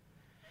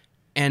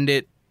 And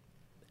it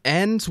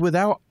ends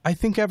without, I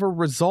think, ever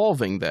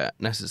resolving that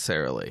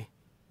necessarily.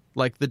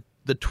 Like,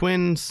 the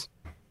twins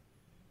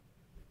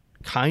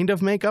kind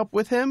of make up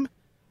with him,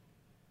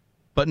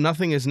 but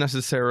nothing is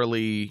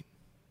necessarily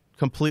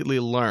completely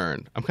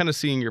learned. I'm kind of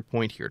seeing your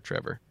point here,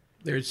 Trevor.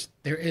 There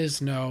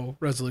is no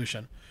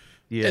resolution.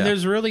 Yeah.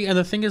 And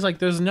the thing is, like,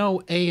 there's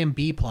no A and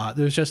B plot.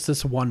 There's just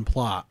this one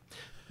plot.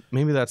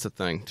 Maybe that's a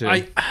thing too.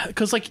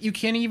 Because, like, you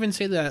can't even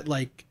say that,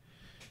 like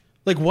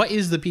what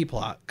is the B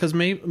plot? Because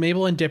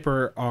Mabel and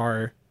Dipper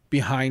are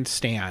behind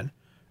Stan,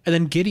 and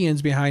then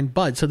Gideon's behind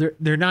Bud. So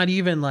they're not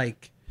even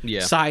like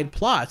side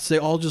plots. They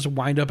all just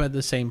wind up at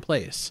the same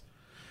place,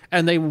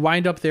 and they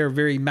wind up there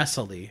very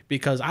messily,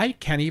 because I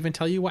can't even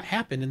tell you what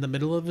happened in the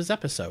middle of his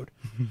episode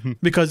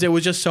because it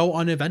was just so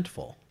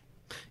uneventful.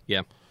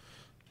 Yeah.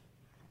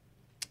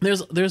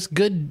 There's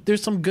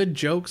some good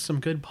jokes, some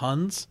good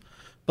puns,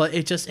 but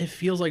it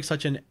feels like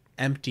such an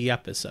empty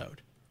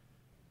episode.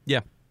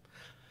 Yeah.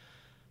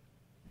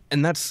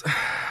 And that's,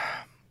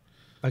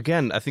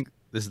 again, I think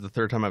this is the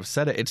third time I've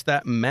said it. It's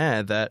that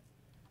meh that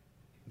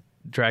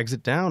drags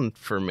it down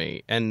for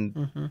me.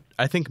 And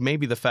I think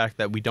maybe the fact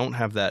that we don't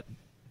have that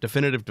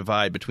definitive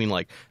divide between,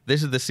 like,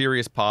 this is the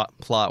serious plot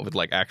with,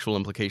 like, actual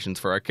implications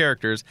for our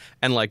characters,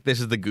 and, like, this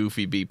is the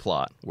goofy B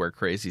plot where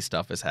crazy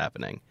stuff is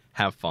happening.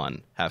 Have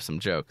fun, have some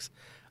jokes.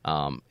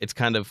 It's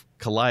kind of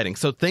colliding.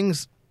 So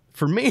things,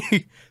 for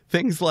me,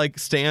 things like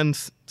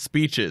Stan's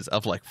speeches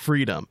of, like,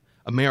 freedom,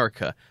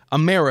 America,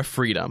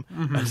 Ameri-freedom.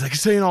 It's like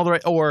saying all the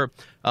right, or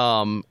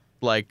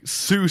like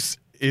Seuss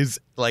is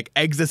like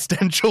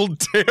existential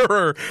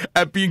terror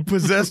at being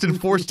possessed and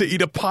forced to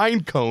eat a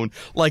pine cone.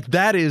 Like,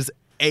 that is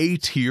A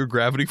tier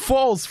Gravity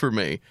Falls for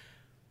me.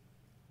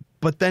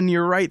 But then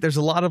you're right, there's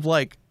a lot of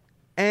like,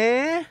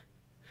 yeah.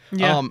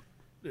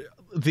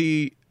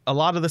 A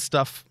lot of the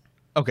stuff.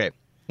 Okay,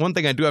 one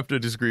thing I do have to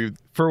disagree with,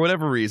 for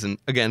whatever reason,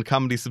 again,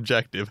 comedy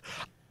subjective,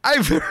 I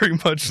very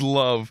much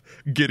love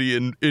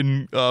Gideon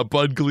in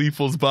Bud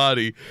Gleeful's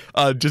body,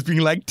 just being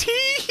like,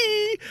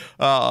 tee-hee,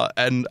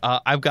 and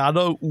I've got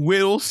a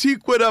little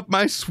sequin up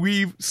my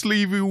sleevey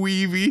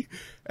weevy,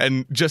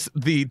 and just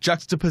the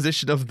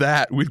juxtaposition of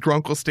that with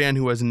Grunkle Stan,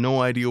 who has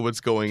no idea what's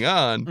going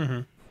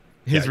on,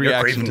 his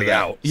reaction to that.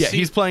 Out. Yeah,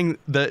 he's playing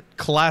the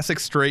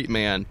classic straight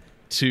man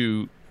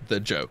to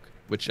the joke,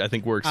 which I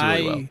think works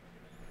really well.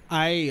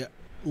 I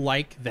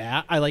like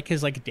that. I like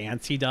his, like,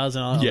 dance he does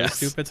and all that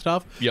stupid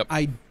stuff. Yep.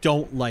 I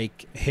don't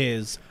like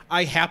his,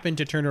 I happen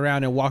to turn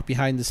around and walk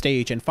behind the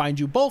stage and find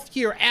you both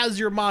here as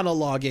you're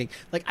monologuing.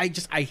 Like, I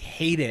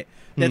hate it.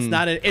 That's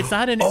it's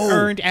not an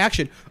earned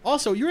action.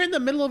 Also, you're in the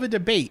middle of a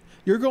debate.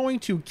 You're going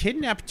to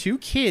kidnap two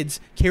kids,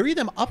 carry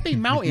them up a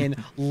mountain,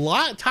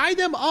 tie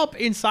them up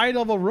inside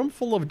of a room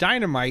full of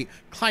dynamite,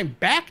 climb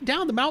back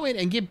down the mountain,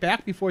 and get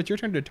back before it's your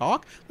turn to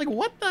talk. Like,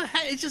 what the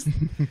heck? It's just...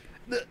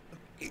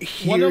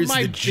 Here's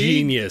the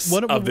genius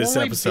of this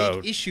episode. One of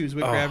my big issues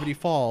with Gravity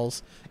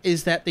Falls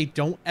is that they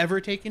don't ever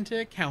take into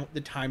account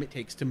the time it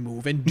takes to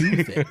move and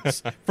do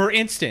things. For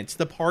instance,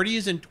 the party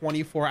is in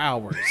 24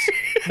 hours.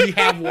 We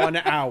have 1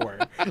 hour.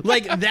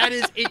 Like, that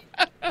is it.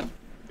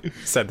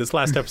 Said this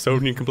last episode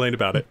and you complained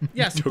about it.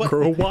 Yes, it took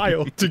her a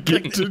while to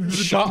get to the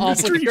shut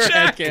off with your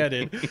shack. head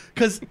cannon.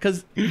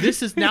 Because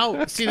this is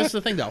now, see, this is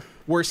the thing though.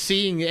 We're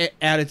seeing it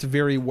at its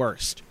very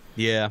worst.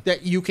 Yeah.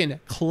 That you can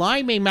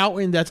climb a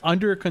mountain that's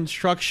under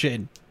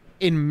construction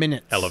in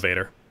minutes.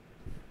 Elevator.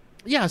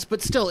 Yes,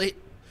 but still,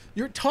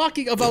 you're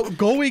talking about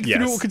going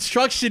through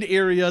construction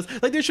areas.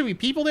 Like, there should be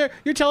people there.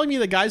 You're telling me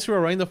the guys who are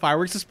running the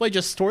fireworks display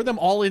just store them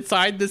all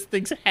inside this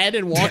thing's head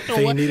and walk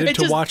away? They needed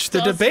to watch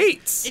the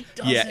debates.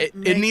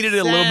 It needed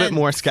a little bit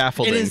more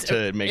scaffolding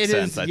to make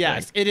sense, I think.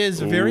 Yes, it is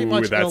very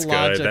much that's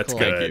illogical. Good. That's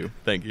good.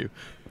 Thank you.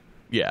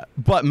 Yeah,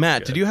 but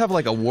Matt, did you have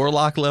like a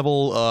Warlock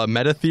level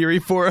meta theory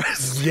for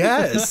us?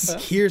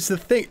 Yes. Here's the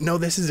thing. No,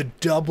 this is a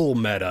double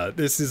meta.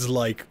 This is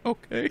like,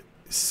 Okay.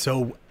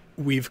 so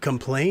we've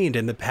complained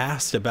in the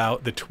past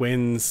about the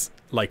twins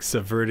like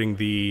subverting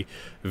the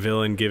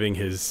villain giving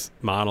his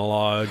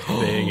monologue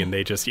thing, and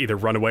they just either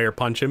run away or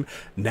punch him.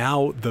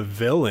 Now the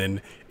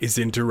villain is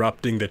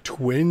interrupting the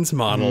twins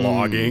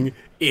monologuing.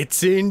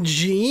 It's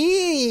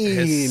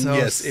ingenious. It's so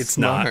It's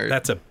smart. not.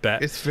 That's a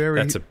bad. It's very-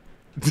 That's a.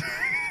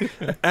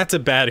 That's a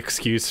bad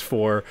excuse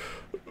for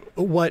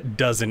what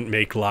doesn't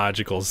make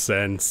logical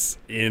sense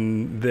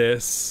in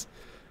this.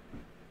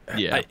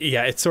 Yeah.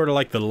 Yeah, it's sort of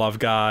like the Love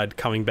God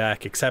coming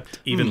back, except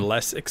even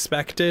less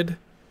expected,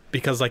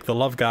 because like the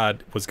Love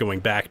God was going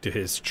back to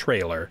his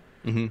trailer.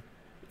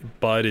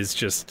 Bud is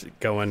just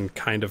going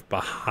kind of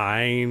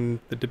behind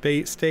the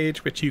debate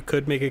stage, which you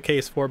could make a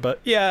case for. But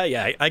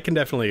yeah, I can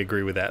definitely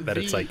agree with that. That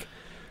it's like,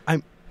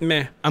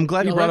 meh. I'm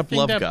glad you No, brought I up think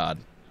Love that- God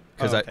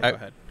Oh, okay, go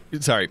ahead.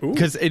 Sorry,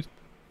 because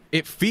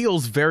it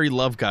feels very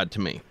Love God to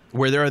me,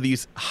 where there are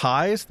these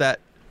highs that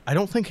I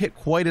don't think hit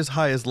quite as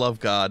high as Love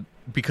God,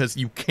 because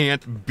you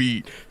can't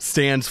beat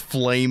Stan's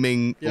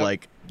flaming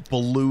like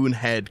balloon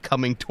head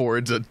coming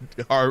towards a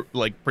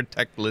like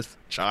protectless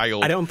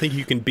child. I don't think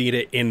you can beat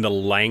it in the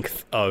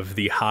length of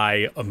the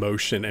high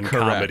emotion and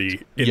Correct.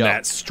 comedy in Yep.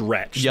 that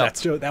stretch. Yep.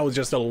 That was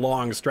just a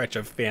long stretch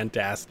of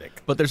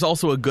fantastic. But there's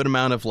also a good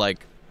amount of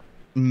like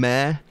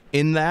meh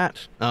in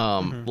that.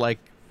 Like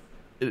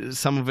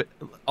some of it,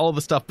 all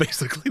the stuff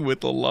basically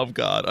with the Love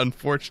God,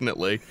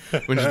 unfortunately,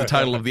 which is the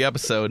title of the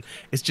episode,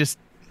 is just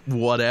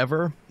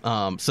whatever.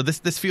 So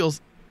this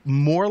feels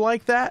more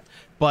like that,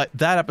 but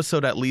that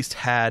episode at least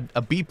had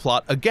a B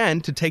plot again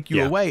to take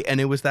you away,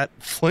 and it was that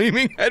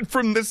flaming head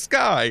from the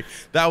sky.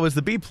 That was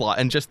the B plot,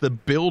 and just the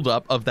build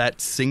up of that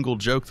single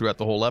joke throughout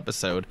the whole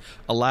episode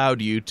allowed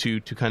you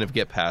to kind of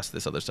get past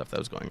this other stuff that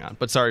was going on.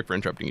 But sorry for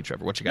interrupting you,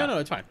 Trevor. What you got? No,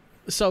 it's fine.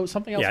 So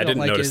something else Yeah, I I don't didn't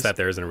like notice is that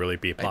there isn't a really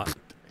B plot.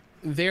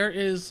 there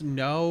is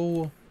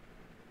no.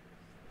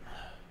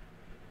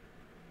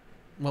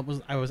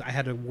 I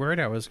had a word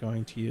I was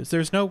going to use.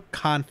 There's no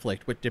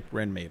conflict with Dipper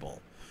and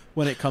Mabel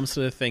when it comes to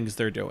the things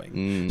they're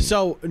doing.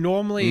 So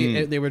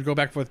normally they would go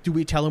back and forth. Do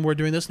we tell him we're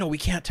doing this? No, we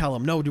can't tell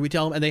him. No, do we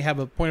tell him? And they have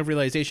a point of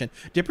realization.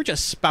 Dipper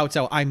just spouts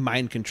out, "I'm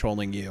mind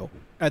controlling you"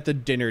 at the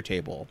dinner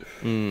table.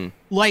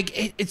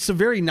 Like it's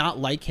very not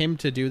like him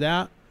to do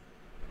that.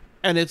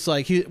 And it's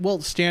like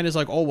Stan is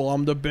like, "Oh well,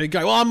 I'm the big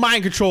guy. Well, I'm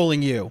mind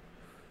controlling you."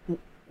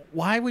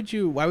 Why would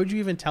you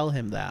even tell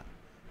him that?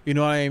 You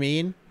know what I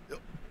mean?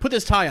 Put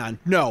this tie on.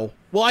 No.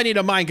 Well, I need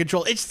a mind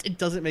control. It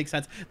doesn't make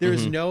sense.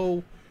 There's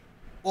no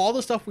all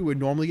the stuff we would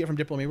normally get from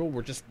Diplo Mabel,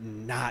 we're just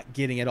not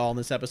getting it all in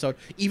this episode.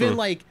 Even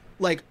like,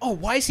 oh,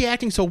 why is he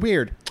acting so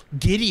weird?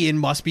 Gideon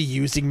must be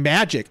using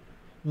magic.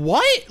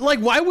 What? Like,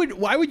 why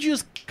would you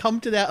just come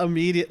to that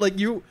immediate? Like,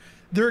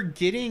 they're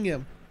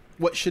getting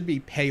what should be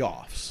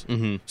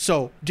payoffs.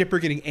 So Dipper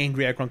getting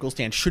angry at Grunkle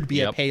Stan should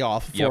be a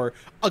payoff for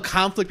a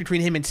conflict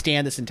between him and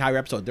Stan this entire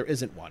episode. There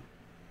isn't one.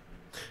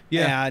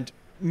 Yeah. And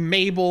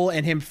Mabel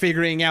and him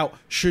figuring out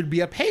should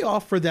be a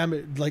payoff for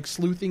them, like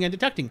sleuthing and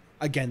detecting.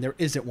 Again, there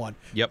isn't one.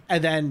 Yep.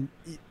 And then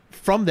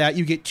from that,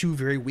 you get two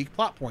very weak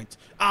plot points.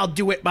 I'll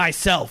do it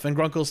myself, and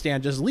Grunkle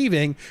Stan just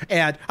leaving,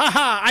 and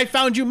haha, I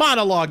found you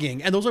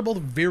monologuing. And those are both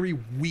very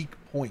weak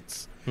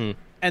points.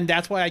 And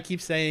that's why I keep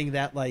saying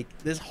that, like,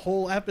 this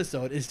whole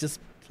episode is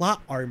just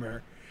plot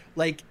armor.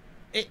 Like,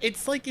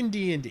 it's like in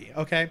D&D,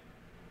 okay?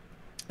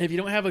 If you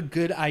don't have a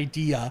good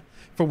idea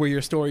for where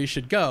your story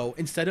should go,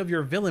 instead of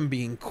your villain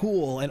being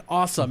cool and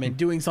awesome and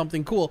doing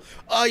something cool,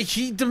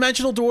 he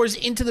dimensional doors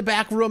into the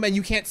back room and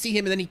you can't see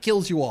him and then he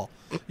kills you all.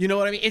 You know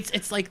what I mean?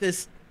 It's like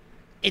this,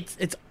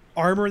 it's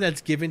armor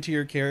that's given to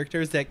your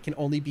characters that can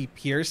only be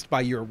pierced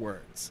by your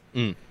words.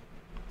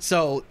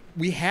 So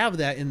we have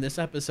that in this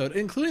episode,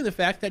 including the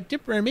fact that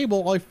Dipper and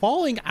Mabel are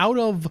falling out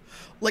of,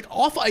 like,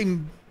 off a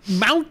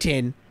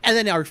mountain and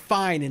then are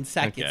fine in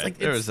seconds. Okay. Like,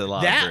 There was a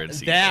lot of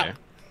birdseed there.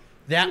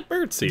 That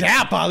Birdseed.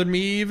 That bothered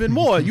me even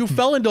more. You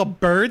fell into a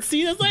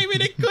birdseed? That's not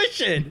even a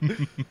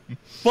cushion.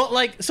 But,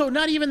 like, so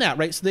not even that,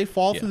 right? So they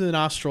fall through the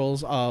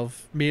nostrils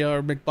of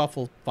Mayor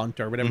McBufflefunt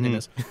or whatever his name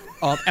is.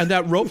 And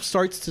that rope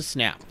starts to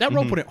snap. That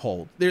rope wouldn't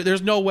hold.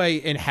 There's no way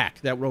in heck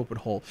that rope would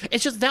hold.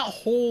 It's just that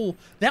whole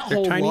They're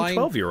tiny line.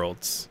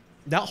 12-year-olds.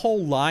 That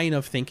whole line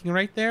of thinking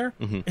right there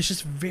is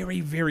just very,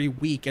 very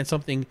weak and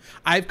something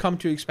I've come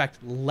to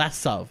expect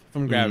less of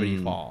from Gravity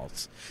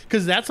Falls.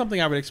 Because that's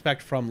something I would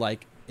expect from,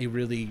 like, a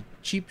really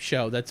cheap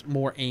show that's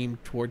more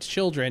aimed towards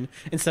children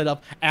instead of,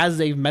 as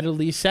they've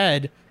metally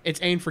said, it's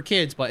aimed for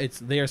kids, but it's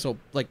there so,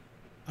 like,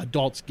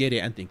 adults get it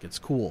and think it's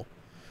cool.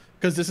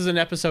 Because this is an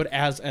episode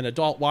as an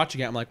adult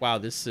watching it, I'm like, wow,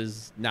 this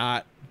is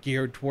not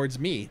geared towards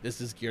me.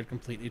 This is geared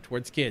completely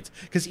towards kids.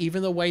 Because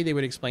even the way they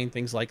would explain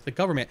things like the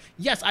government,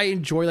 yes, I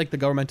enjoy, like, the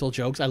governmental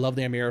jokes. I love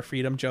the Amira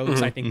Freedom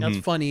jokes. I think that's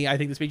funny. I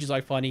think the speeches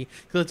are funny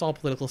because it's all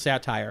political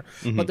satire.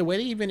 But the way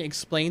they even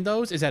explain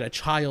those is at a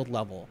child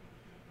level.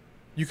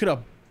 You could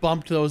have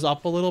bumped those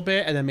up a little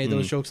bit and then made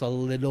those jokes a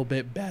little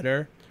bit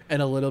better.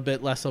 and a little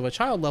bit less of a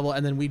child level,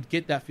 and then we'd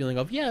get that feeling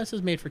of, yeah, this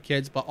is made for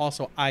kids, but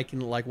also I can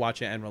like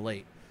watch it and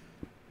relate.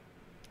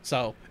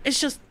 So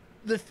it's just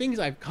the things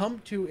I've come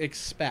to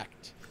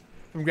expect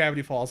from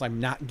Gravity Falls I'm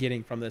not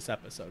getting from this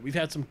episode. We've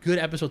had some good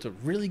episodes with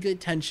really good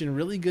tension,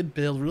 really good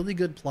build, really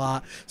good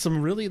plot,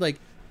 some really like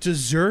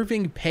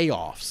deserving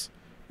payoffs.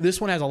 This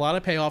one has a lot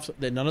of payoffs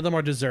that none of them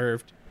are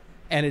deserved.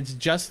 And it's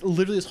just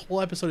literally this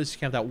whole episode is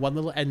kind of that one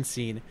little end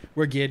scene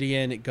where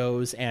Gideon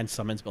goes and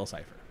summons Bill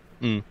Cipher.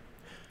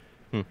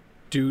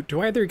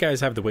 Do either of you guys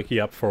have the wiki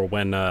up for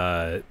when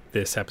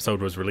this episode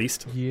was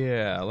released?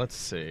 Yeah, let's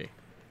see.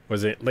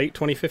 Was it late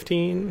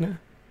 2015?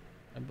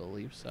 I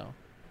believe so.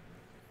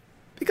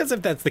 Because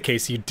if that's the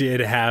case, you did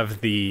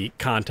have the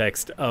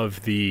context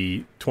of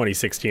the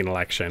 2016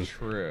 election.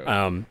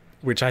 True.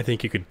 Which I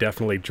think you could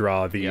definitely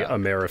draw the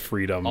Amera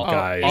Freedom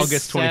guys.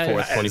 August 24th,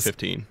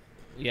 2015.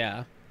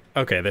 Yeah.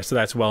 Okay, so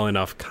that's well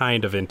enough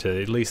kind of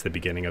into at least the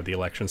beginning of the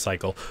election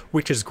cycle,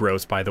 which is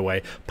gross, by the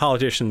way.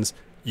 Politicians,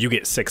 you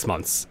get 6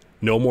 months.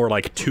 No more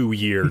like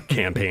 2-year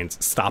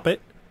campaigns. Stop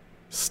it.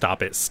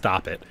 Stop it.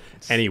 Stop it.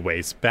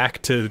 Anyways,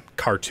 back to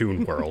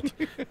cartoon world.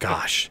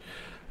 Gosh.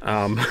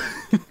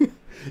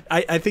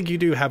 I think you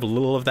do have a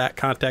little of that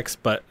context,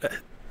 but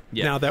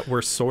now that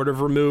we're sort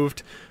of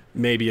removed,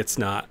 maybe it's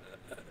not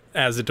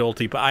as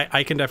adulty, but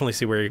I can definitely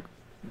see where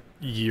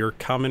you're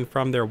coming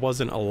from. There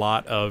wasn't a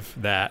lot of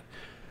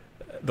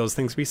those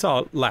things we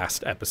saw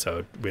last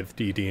episode with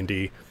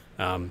D&D,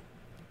 and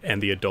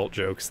the adult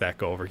jokes that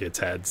go over kids'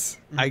 heads.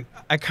 I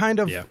kind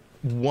of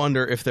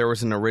wonder if there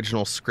was an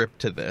original script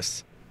to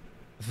this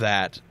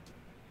that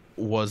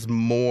was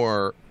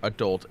more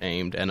adult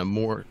aimed and a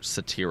more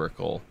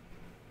satirical,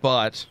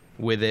 but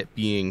with it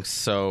being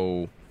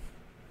so,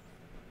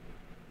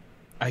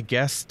 I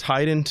guess,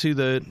 tied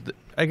into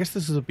I guess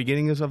this is the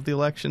beginnings of the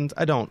elections.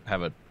 I don't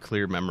have a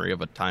clear memory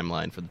of a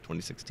timeline for the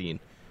 2016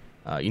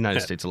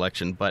 United States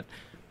election, but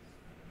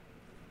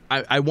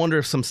I wonder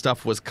if some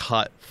stuff was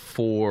cut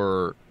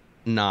for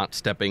not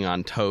stepping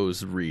on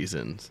toes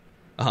reasons.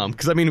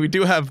 Because, I mean, we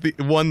do have the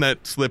one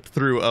that slipped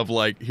through of,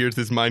 like, here's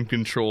this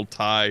mind-controlled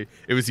tie.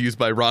 It was used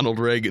by Ronald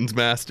Reagan's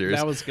masters.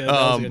 That was good.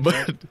 That was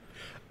a good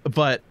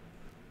but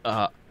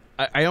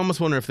I almost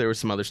wonder if there was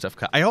some other stuff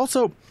cut. I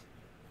also,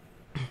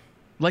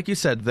 like you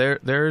said,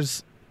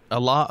 there's a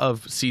lot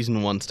of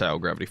Season 1 style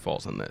Gravity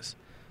Falls in this,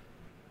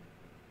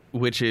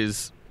 which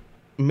is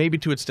maybe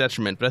to its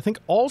detriment. But I think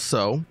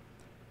also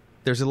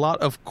there's a lot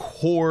of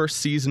core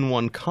Season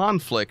 1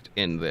 conflict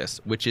in this,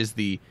 which is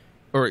there's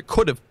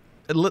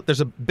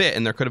a bit,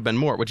 and there could have been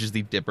more, which is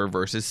the Dipper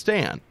versus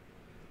Stan,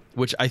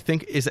 which I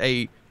think is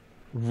a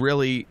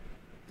really,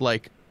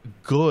 like,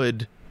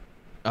 good,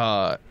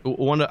 I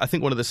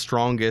think one of the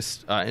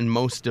strongest and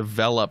most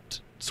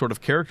developed sort of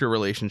character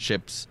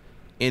relationships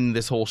in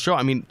this whole show.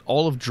 I mean,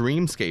 all of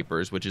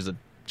Dreamscapers, which is a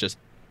just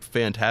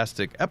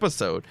fantastic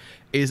episode,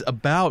 is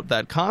about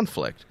that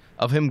conflict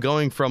of him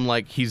going from,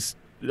 like, he's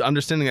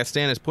understanding that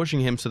Stan is pushing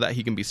him so that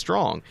he can be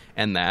strong,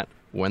 and that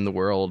when the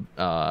world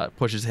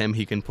pushes him,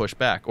 he can push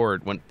back, or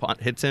when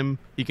hits him,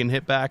 he can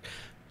hit back.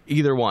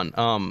 Either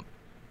one,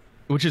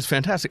 which is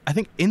fantastic. I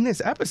think in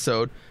this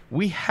episode,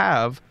 we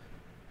have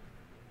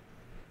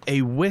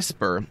a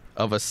whisper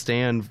of a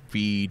Stan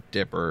v.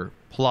 Dipper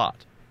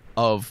plot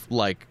of,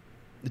 like,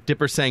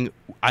 Dipper saying,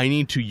 I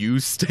need to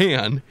use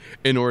Stan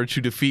in order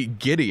to defeat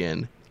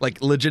Gideon,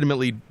 like,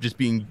 legitimately just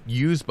being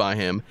used by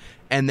him.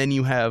 And then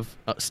you have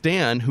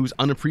Stan, who's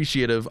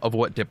unappreciative of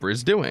what Dipper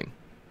is doing.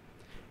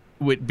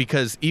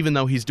 Because even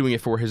though he's doing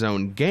it for his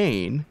own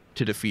gain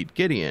to defeat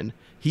Gideon,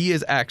 he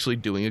is actually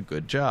doing a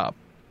good job.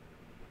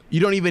 You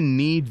don't even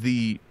need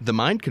the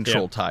mind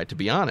control tie, to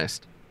be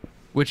honest.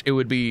 Which it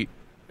would be,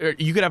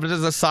 you could have it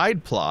as a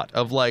side plot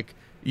of, like,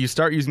 you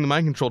start using the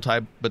mind control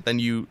tie, but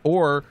then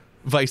or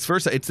vice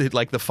versa. It's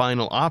like the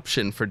final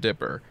option for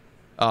Dipper,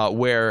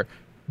 where,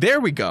 there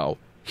we go.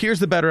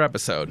 Here's the better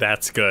episode.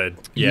 That's good.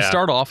 Yeah. You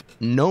start off,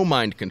 no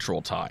mind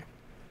control tie.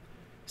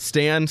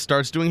 Stan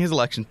starts doing his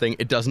election thing.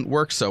 It doesn't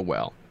work so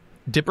well.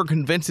 Dipper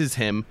convinces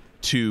him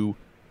to,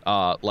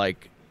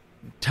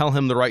 tell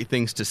him the right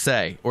things to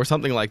say, or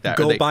something like that.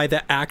 Go by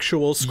the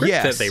actual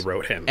script that they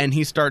wrote him. And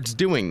he starts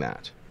doing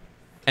that.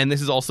 And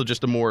this is also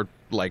just a more,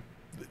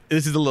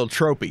 this is a little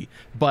tropey,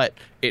 but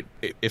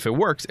if it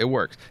works, it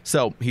works.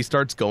 So he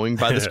starts going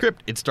by the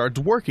script. It starts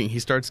working. He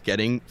starts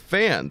getting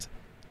fans.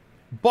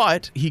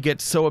 But he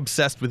gets so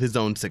obsessed with his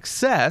own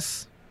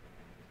success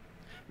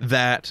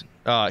that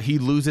he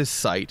loses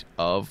sight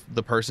of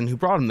the person who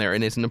brought him there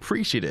and isn't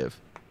appreciative.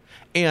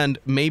 And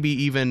maybe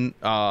even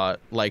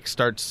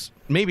starts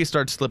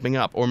slipping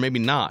up, or maybe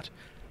not.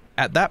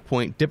 At that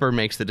point, Dipper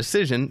makes the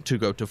decision to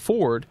go to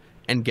Ford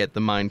and get the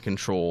mind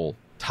control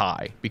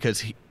tie,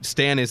 because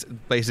Stan is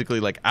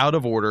basically, like, out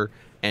of order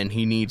and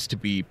he needs to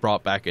be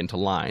brought back into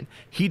line.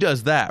 He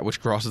does that,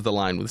 which crosses the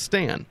line with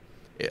Stan,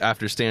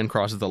 after Stan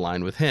crosses the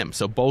line with him.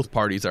 So both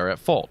parties are at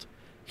fault.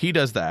 He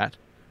does that,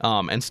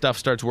 and stuff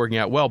starts working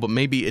out well, but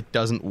maybe it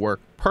doesn't work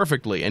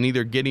perfectly. And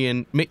either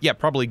Gideon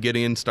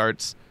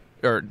starts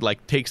or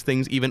like takes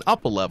things even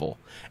up a level.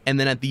 And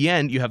then at the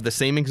end, you have the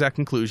same exact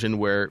conclusion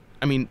where,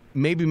 I mean,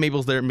 maybe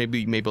Mabel's there,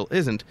 maybe Mabel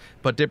isn't,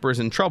 but Dipper's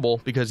in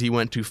trouble because he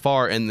went too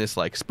far in this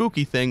like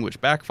spooky thing, which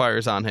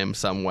backfires on him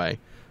some way,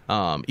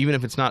 even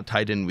if it's not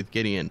tied in with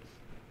Gideon.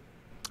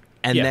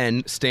 And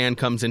then Stan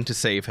comes in to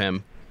save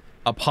him,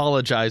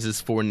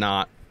 apologizes for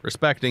not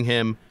respecting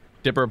him.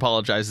 Dipper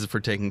apologizes for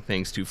taking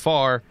things too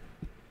far.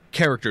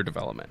 Character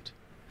development.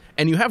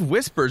 And you have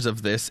whispers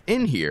of this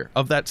in here,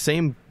 of that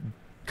same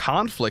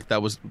conflict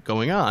that was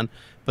going on,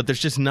 but there's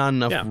just not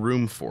enough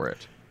room for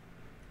it.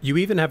 You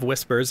even have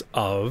whispers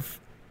of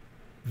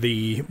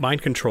the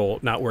mind control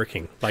not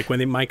working. Like when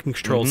they mind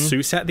control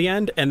Seuss at the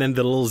end, and then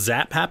the little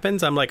zap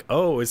happens, I'm like,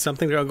 oh, is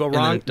something going to go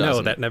wrong?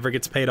 No, that never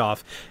gets paid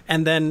off.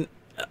 And then,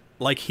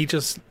 like, he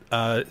just,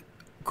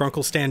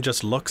 Grunkle Stan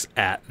just looks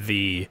at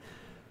the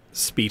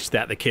speech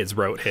that the kids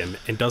wrote him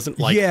and doesn't,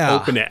 like,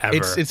 open it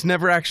ever. It's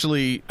never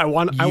actually I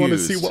want to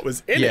see what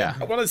was in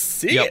it. I want to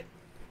see Yep. it.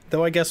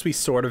 Though I guess we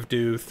sort of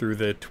do through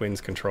the twins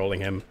controlling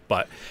him.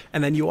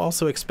 And then you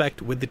also expect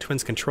with the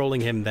twins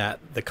controlling him that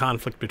the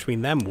conflict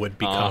between them would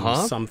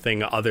become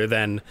something other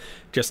than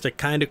just a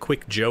kind of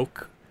quick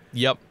joke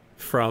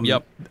from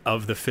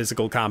of the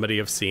physical comedy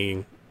of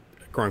seeing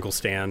Grunkle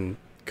Stan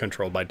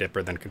controlled by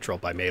Dipper, then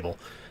controlled by Mabel.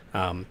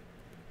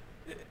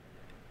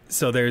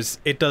 So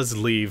it does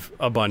leave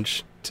a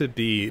bunch to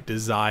be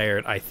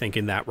desired, I think,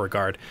 in that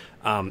regard.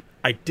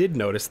 I did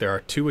notice there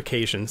are 2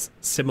 occasions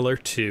similar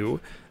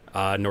to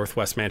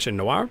Northwest Mansion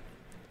Noir,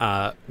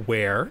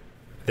 where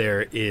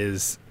there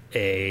is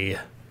a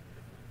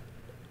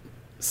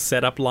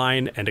setup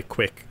line and a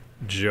quick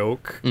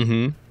joke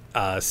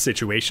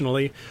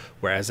situationally,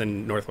 whereas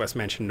in Northwest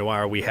Mansion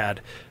Noir we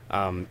had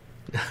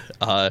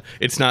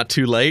it's not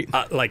too late.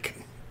 Like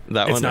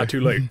that it's one. not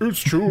too late.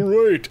 It's too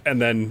late,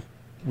 and then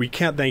we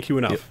can't thank you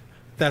enough.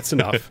 That's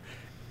enough.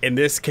 In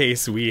this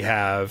case, we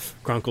have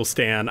Grunkle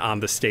Stan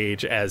on the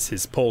stage as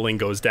his polling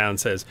goes down,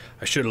 says,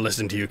 I should have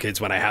listened to you kids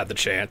when I had the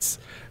chance.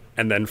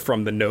 And then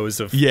from the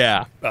nose of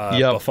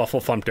Buffalo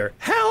Fumpter,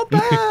 help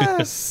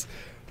us!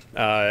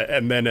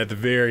 And then at the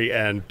very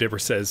end, Dipper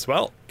says,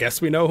 well,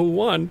 guess we know who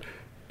won.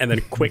 And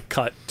then quick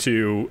cut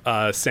to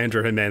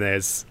Sandra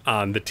Jimenez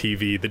on the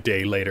TV the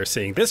day later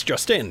saying, this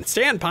just in,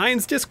 Stan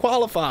Pine's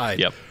disqualified.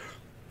 Yep.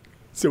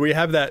 So we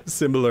have that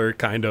similar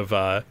kind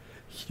of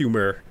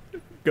humor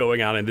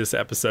going on in this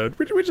episode,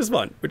 which is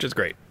fun, which is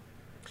great.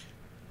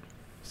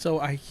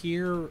 So I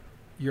hear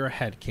your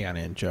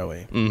headcanon,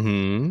 Joey.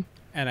 Mm-hmm.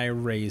 And I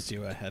raise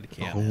you a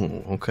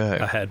headcanon. Oh, okay.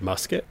 A head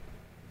musket.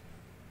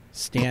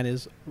 Stan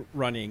is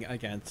running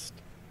against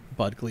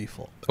Bud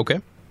Gleeful. Okay.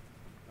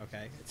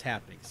 Okay, it's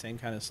happening. Same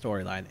kind of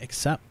storyline,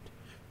 except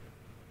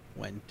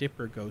when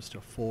Dipper goes to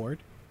Ford,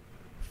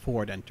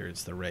 Ford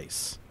enters the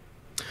race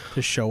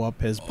to show up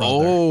his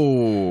brother.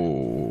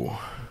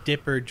 Oh.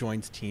 Dipper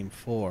joins Team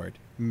Ford.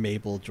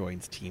 Mabel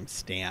joins Team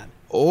Stan.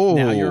 Oh.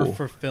 Now you're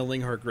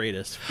fulfilling her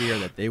greatest fear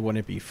that they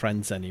wouldn't be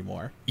friends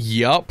anymore.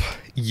 Yup.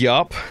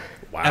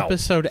 Wow.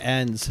 Episode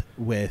ends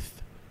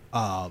with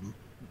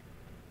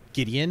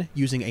Gideon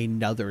using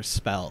another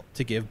spell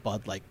to give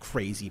Bud like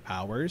crazy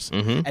powers.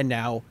 Mm-hmm. And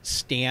now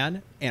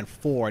Stan and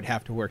Ford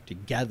have to work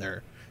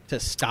together to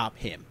stop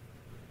him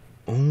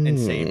and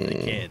save the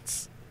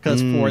kids.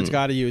 Because Ford's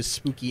got to use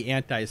spooky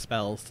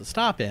anti-spells to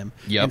stop him,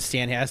 and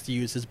Stan has to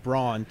use his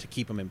brawn to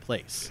keep him in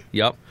place.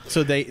 Yep.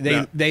 So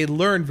they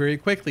learn very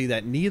quickly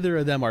that neither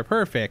of them are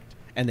perfect,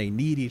 and they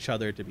need each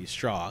other to be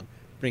strong,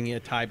 bringing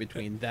a tie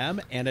between them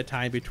and a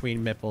tie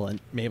between Mabel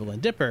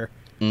and Dipper.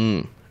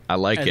 I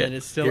like it. And then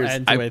it still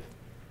ends with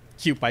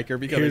Cute Biker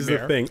becoming Here's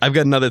mayor. the thing. I've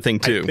got another thing,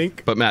 too.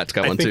 But Matt's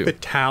got one, too. I think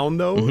the town,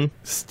 though,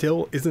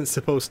 still isn't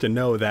supposed to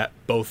know that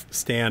both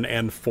Stan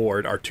and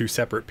Ford are 2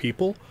 separate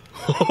people.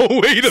 Oh,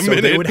 wait a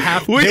minute. They would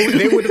have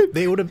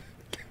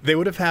they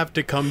would have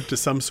to come to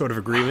some sort of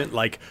agreement,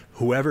 like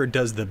whoever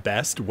does the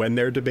best when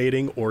they're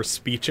debating or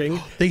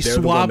speeching. They they're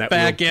swap the one that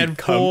back will and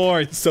become-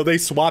 forth. So they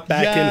swap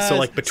back in. So Yes.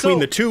 like between So-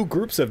 the 2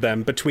 groups of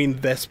them,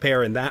 between this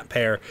pair and that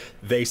pair,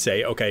 they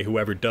say, okay,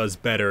 whoever does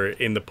better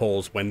in the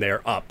polls when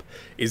they're up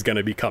is going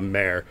to become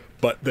mayor.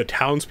 But the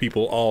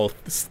townspeople all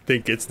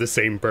think it's the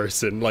same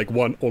person, like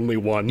only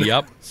one.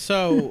 Yep.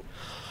 So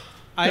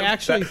I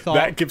actually thought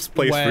that gives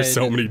place for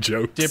so many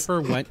jokes.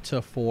 Dipper went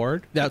to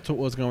Ford. That's what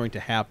was going to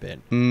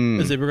happen.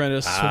 Is they were going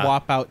to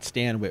swap out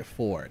Stan with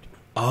Ford.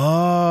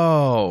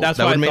 Oh. That's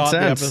that what would I make thought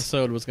sense. the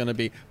episode was going to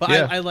be. But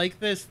Yeah. I like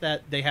this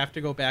that they have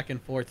to go back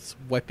and forth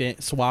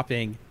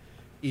swapping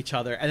each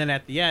other, and then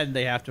at the end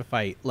they have to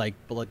fight like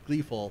Blood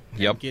Gleeful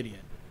and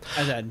Gideon,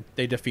 and then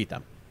they defeat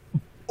them.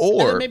 And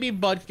then Or maybe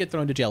Bud could get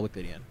thrown to jail with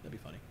Gideon. That'd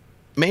be funny.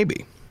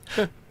 maybe.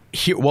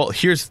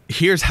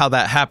 Here's how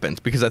that happens,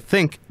 because I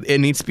think it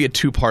needs to be a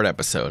 2-part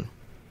episode.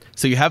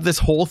 So you have this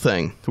whole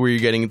thing where you're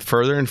getting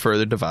further and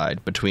further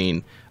divide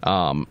between,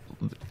 I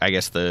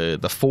guess,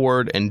 the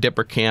Ford and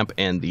Dipper camp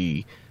and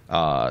the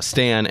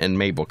Stan and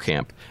Mabel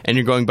camp. And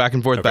you're going back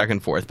and forth, back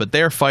and forth. But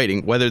they're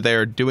fighting, whether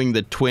they're doing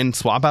the twin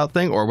swap out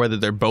thing or whether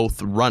they're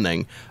both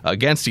running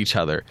against each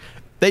other.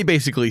 They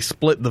basically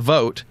split the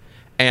vote.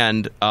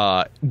 And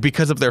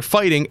because of their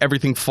fighting,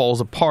 everything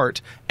falls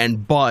apart,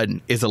 and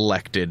Bud is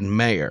elected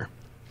mayor.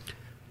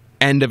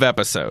 End of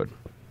episode.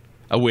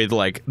 With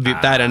like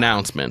that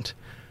announcement.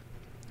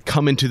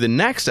 Come into the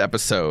next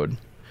episode,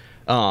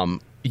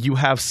 you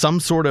have some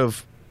sort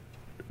of,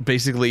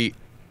 basically,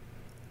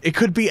 it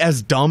could be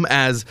as dumb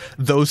as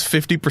those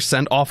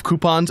 50% off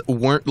coupons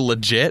weren't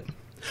legit.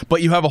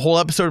 But you have a whole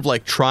episode of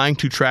like trying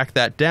to track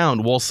that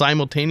down while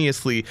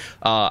simultaneously,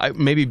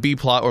 maybe B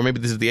plot or maybe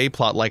this is the A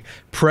plot, like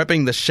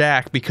prepping the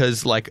shack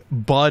because like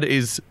Bud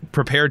is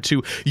prepared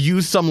to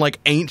use some like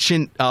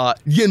ancient,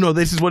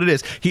 this is what it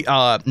is. He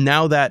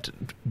now that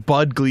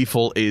Bud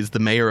Gleeful is the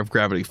mayor of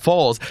Gravity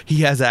Falls,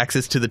 he has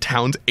access to the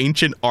town's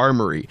ancient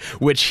armory,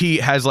 which he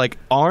has like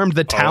armed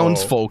the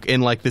townsfolk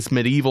in like this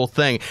medieval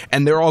thing,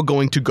 and they're all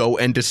going to go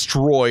and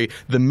destroy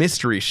the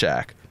mystery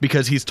shack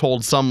because he's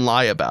told some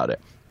lie about it.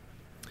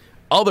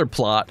 Other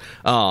plot,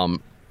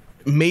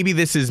 maybe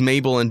this is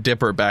Mabel and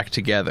Dipper back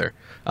together.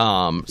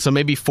 So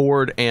maybe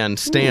Ford and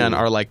Stan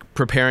are like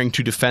preparing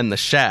to defend the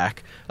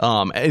shack,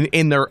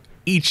 in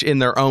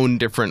their own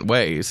different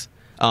ways,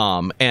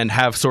 and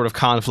have sort of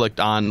conflict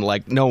on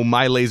like, no,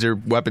 my laser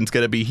weapon's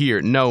gonna be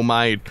here. No,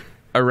 my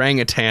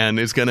orangutan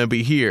is gonna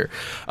be here,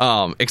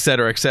 et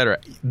cetera, et cetera.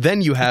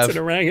 Then you have It's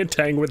an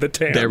orangutan with a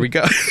tan. There we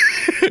go.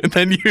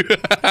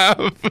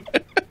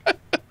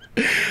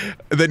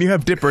 Then you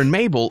have Dipper and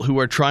Mabel, who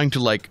are trying to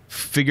like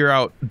figure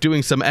out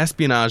doing some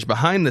espionage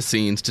behind the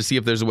scenes to see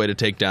if there's a way to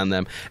take down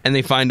them, and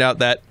they find out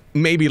that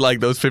maybe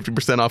like those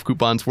 50% off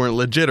coupons weren't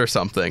legit or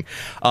something.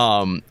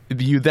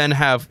 You then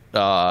have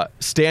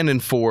Stan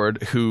and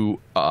Ford, who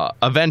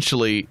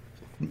eventually,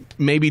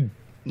 maybe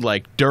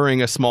like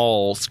during a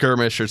small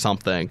skirmish or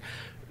something,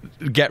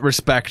 get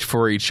respect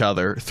for each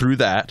other through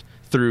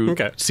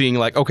seeing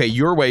like, okay,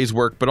 your ways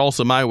work, but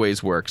also my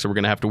ways work, so we're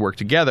going to have to work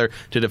together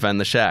to defend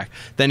the shack.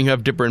 Then you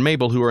have Dipper and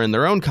Mabel, who are in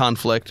their own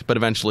conflict, but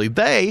eventually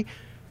they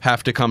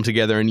have to come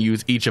together and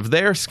use each of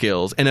their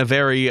skills in a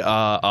very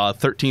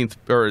 13th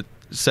or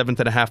 7th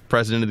and a half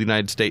president of the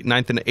United States,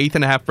 9th and 8th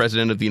and a half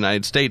president of the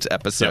United States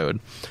episode.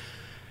 Yep.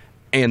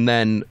 And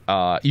then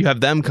you have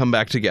them come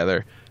back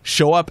together,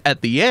 show up at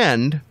the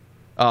end,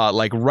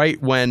 like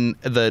right when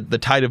the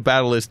tide of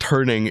battle is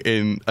turning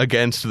in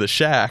against the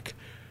shack,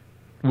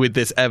 with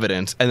this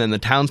evidence, and then the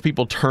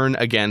townspeople turn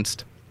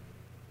against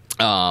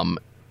the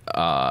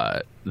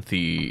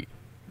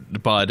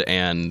Bud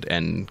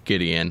and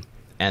Gideon,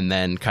 and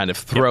then kind of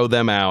throw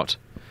them out.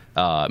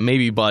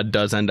 Maybe Bud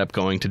does end up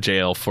going to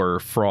jail for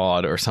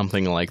fraud or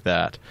something like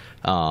that.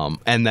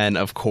 And then,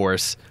 of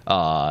course,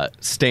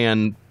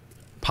 Stan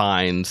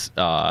Pines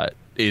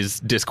is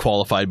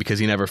disqualified because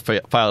he never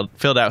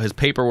filled out his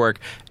paperwork,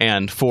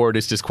 and Ford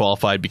is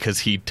disqualified because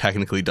he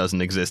technically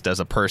doesn't exist as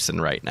a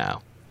person right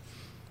now.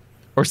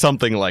 Or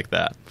something like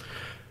that.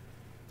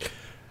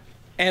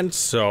 And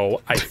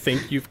so I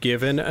think you've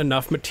given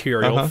enough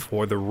material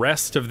for the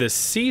rest of this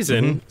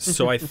season.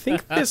 So I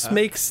think this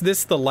makes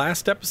this the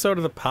last episode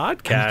of the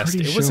podcast.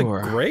 It was a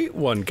great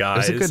one,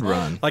 guys. It was a good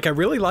run. Like, I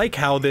really like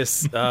how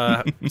this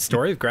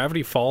story of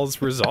Gravity Falls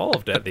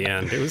resolved at the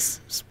end. It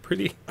was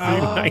pretty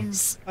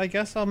nice. I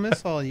guess I'll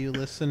miss all you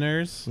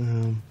listeners.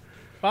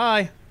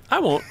 Bye. I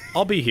won't.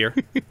 I'll be here.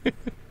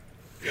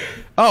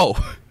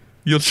 Oh.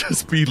 You'll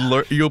just be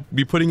you'll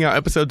be putting out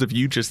episodes of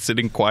you just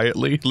sitting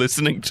quietly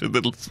listening to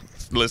the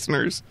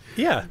listeners.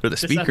 Yeah, or the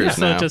speakers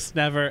now. It just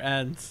never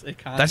ends.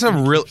 That's a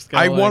real.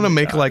 I want to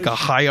make like a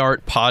high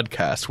art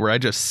podcast where I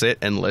just sit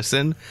and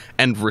listen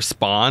and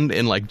respond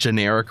in like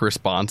generic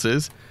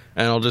responses,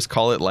 and I'll just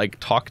call it like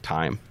talk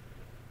time.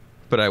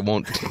 But I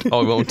won't.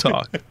 I won't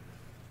talk.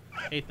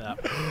 I hate that.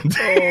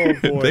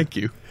 Oh boy! Thank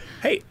you.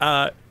 Hey,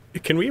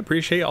 can we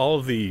appreciate all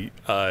of the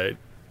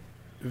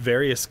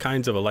various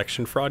kinds of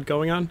election fraud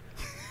going on?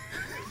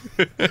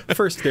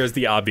 First, there's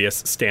the obvious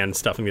Stan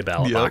stuffing the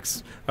ballot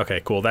box.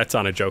 Okay, cool. That's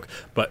on a joke.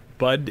 But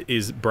Bud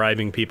is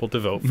bribing people to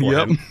vote for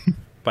him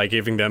by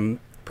giving them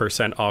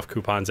 % off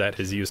coupons at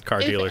his used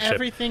car dealership.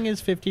 Everything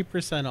is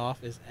 50%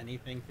 off. Is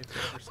anything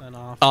 50%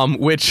 off?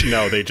 Which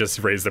no, they just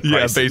raise the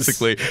prices. Yeah,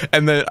 basically.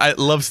 And then I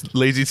love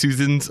Lazy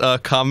Susan's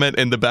comment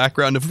in the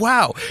background of,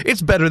 "Wow,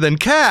 it's better than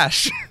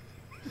cash."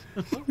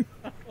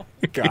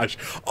 Gosh.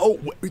 Oh,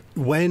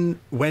 when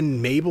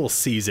Mabel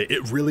sees it,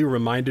 it really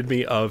reminded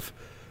me of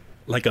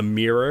like a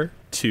mirror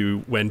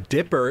to when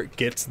Dipper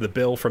gets the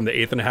bill from the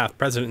 8th and a half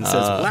president and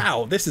says,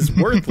 "Wow, this is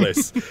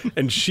worthless."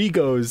 And she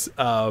goes,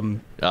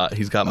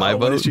 he's got my vote.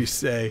 What did she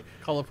say?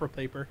 Colorful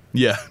paper.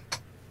 Yeah.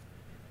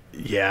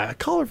 Yeah,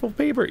 colorful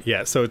paper.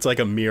 Yeah, so it's like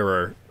a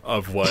mirror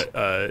of what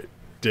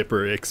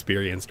Dipper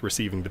experienced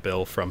receiving the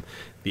bill from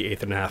the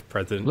 8th and a half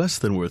president. Less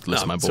than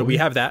worthless, my boy. So we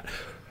have that.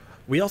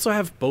 We also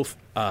have both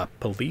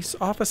police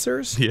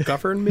officers,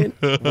 government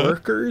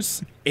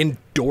workers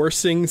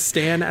endorsing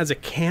Stan as a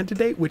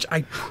candidate, which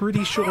I'm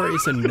pretty sure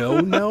is a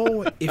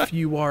no-no if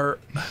you are,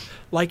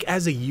 like,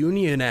 as a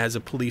union, as a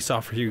police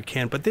officer, you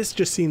can. But this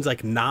just seems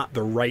like not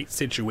the right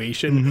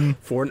situation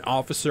for an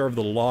officer of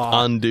the law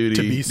on duty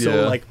to be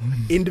so, like,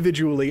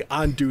 individually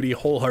on duty,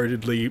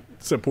 wholeheartedly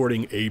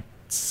supporting a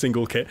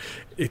single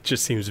it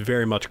just seems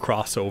very much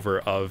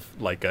crossover of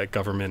like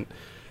government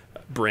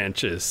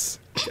branches.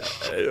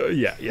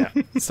 Yeah.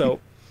 So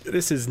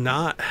this is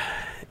not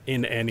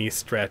in any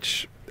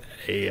stretch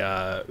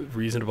a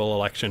reasonable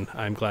election.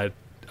 I'm glad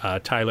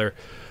Tyler,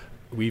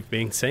 we've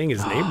been saying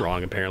his name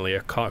wrong apparently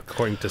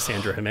according to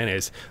Sandra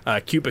Jimenez.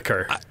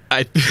 Kubiker.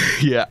 I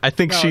think I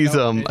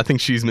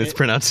think she's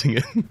mispronouncing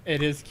it.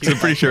 It is So cute. I'm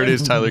pretty sure it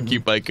is Tyler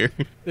Cute Biker.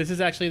 This is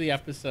actually the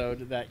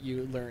episode that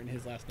you learn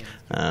his last name.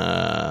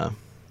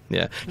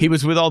 Yeah, he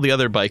was with all the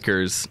other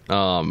bikers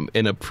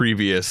in a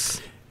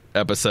previous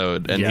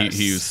episode, and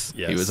Yes,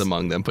 he was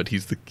among them. But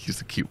he's the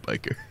cute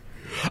biker.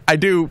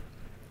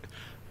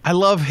 I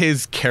love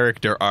his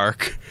character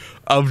arc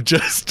of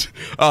just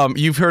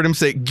you've heard him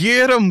say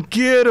get him,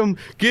 get him,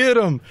 get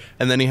him,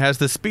 and then he has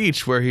the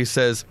speech where he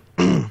says,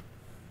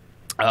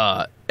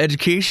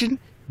 education,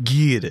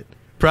 get it,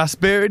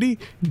 prosperity,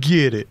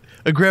 get it,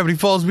 a Gravity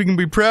Falls we can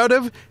be proud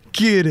of.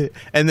 Get it.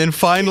 And then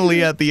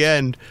finally at the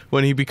end,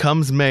 when he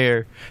becomes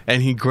mayor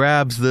and he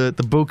grabs the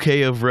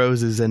bouquet of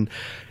roses and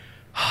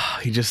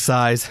he just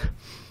sighs,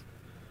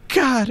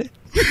 got it.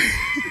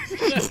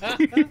 It's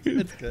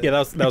good.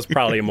 Yeah, that was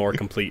probably a more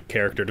complete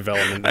character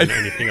development than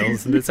anything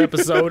else in this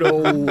episode.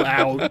 Oh,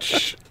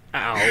 ouch.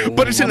 Ow.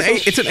 But it's an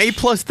A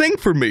plus thing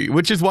for me,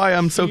 which is why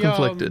I'm so He,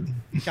 conflicted.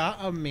 Got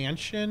a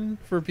mansion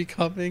for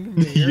becoming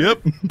mayor.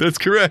 Yep, that's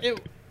correct.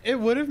 It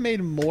would have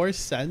made more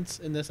sense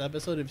in this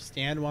episode if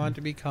Stan wanted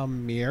to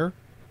become mayor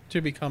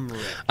to become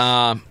rich.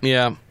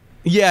 Yeah.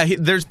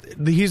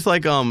 He's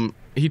like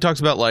he talks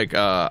about like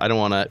I don't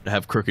want to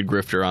have crooked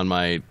grifter on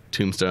my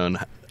tombstone.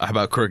 How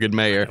about crooked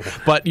mayor?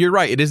 But you're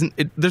right.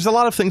 There's a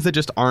lot of things that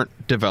just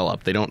aren't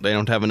developed. They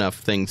don't have enough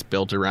things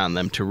built around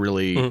them to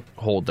really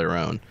hold their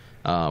own.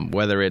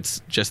 Whether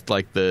it's just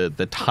like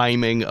the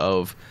timing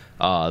of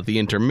the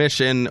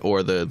intermission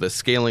or the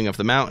scaling of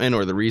the mountain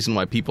or the reason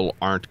why people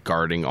aren't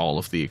guarding all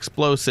of the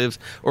explosives,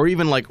 or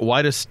even like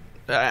why does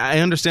I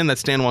understand that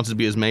Stan wants to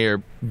be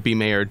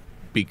mayor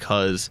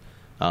because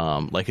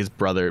like his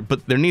brother,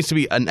 but there needs to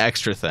be an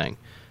extra thing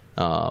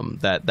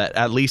that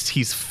at least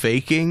he's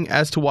faking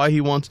as to why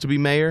he wants to be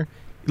mayor.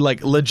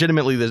 Like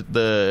legitimately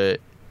the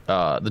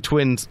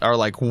twins are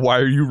like, why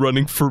are you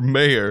running for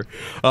mayor?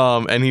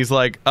 And he's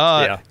like,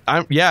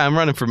 I'm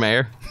running for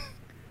mayor.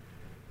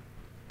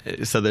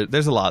 So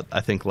there's a lot,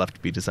 I think, left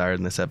to be desired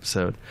in this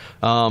episode.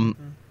 I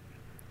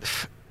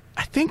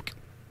think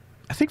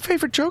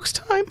favorite jokes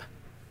time.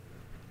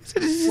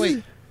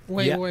 Wait.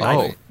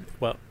 Oh.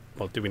 Well,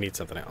 do we need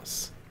something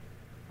else?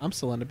 I'm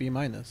still on a B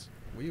minus.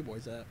 Where you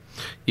boys at?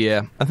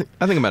 Yeah, I think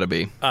I'm at a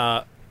B.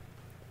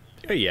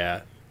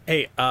 Yeah.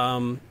 Hey,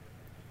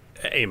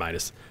 A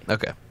minus.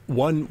 Okay.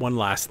 One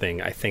last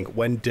thing. I think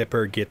when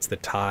Dipper gets the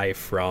tie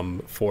from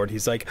Ford,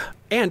 he's like,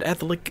 and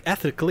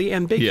ethically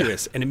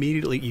ambiguous, and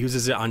immediately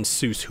uses it on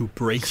Seuss, who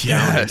breaks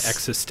down in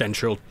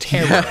existential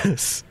terror.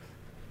 Yes.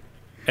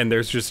 And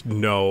there's just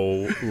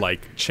no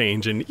like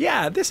change in.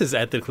 Yeah, this is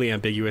ethically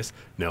ambiguous.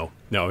 No,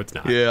 it's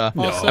not. Yeah.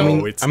 No,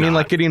 Also- it's I mean, not.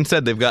 like Gideon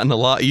said, they've gotten a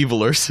lot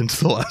eviler since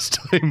the last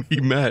time he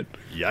met.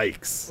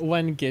 Yikes.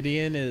 When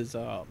Gideon is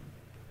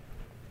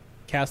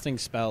casting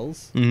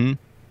spells. Mm-hmm.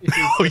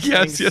 Oh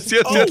yes.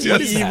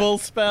 Evil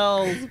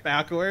spells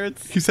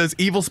backwards. He says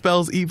evil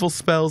spells, evil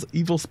spells,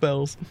 evil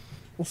spells.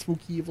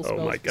 Spooky evil Oh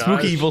spells. my God.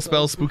 Spooky evil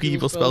spells, spooky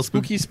evil spells,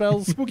 Spooky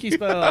spells, spooky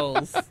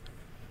spells.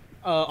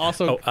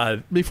 Also,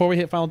 before we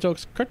hit final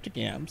jokes,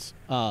 cryptograms.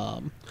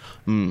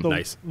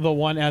 Nice. The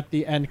one at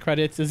the end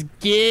credits is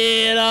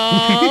 "Get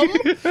 'em,"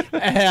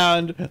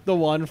 and the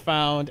one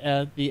found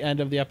at the end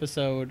of the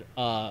episode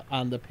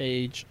on the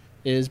page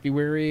is "Be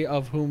wary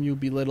of whom you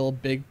belittle.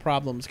 Big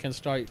problems can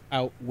start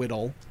out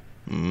whittle,"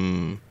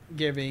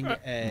 giving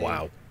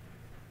a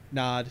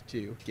nod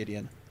to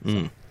Gideon.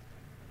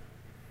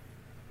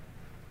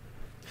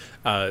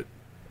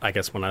 I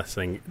guess one last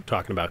thing,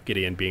 talking about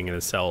Gideon being in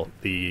a cell,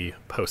 the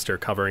poster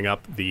covering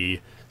up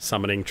the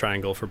summoning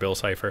triangle for Bill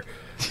Cipher.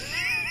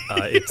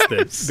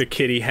 It's the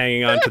kitty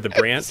hanging onto the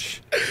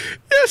branch.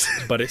 Yes.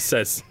 But it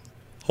says,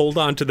 "Hold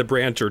on to the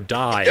branch or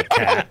die,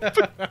 cat."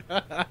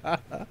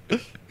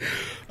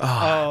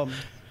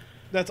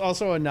 That's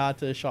also a nod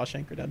to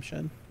Shawshank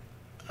Redemption.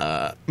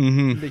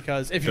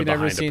 Because if The you've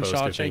never behind a seen poster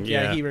Shawshank, thing,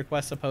 yeah. he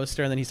requests a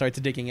poster and then he starts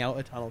digging out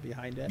a tunnel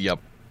behind it.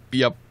 Yep.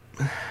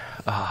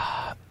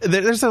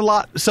 There's a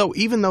lot. So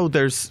even though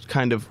there's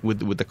kind of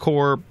with the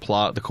core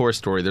plot, the core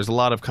story, there's a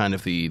lot of kind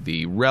of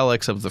the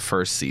relics of the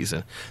first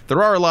season.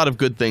 There are a lot of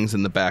good things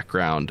in the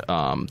background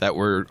that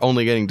we're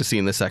only getting to see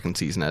in the second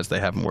season as they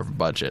have more of a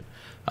budget.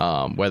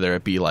 Whether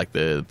it be like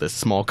the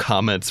small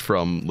comments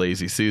from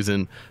Lazy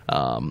Susan,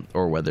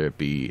 or whether it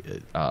be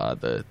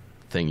the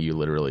thing you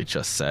literally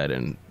just said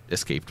and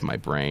escaped my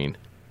brain.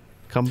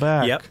 Come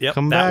back. Yep,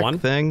 Come that back, one.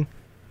 thing.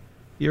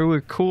 You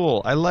were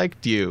cool. I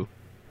liked you.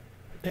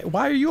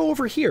 Why are you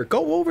over here?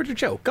 Go over to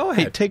Joe. Go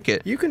ahead. Hey, take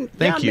it. You can.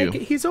 Thank you. Make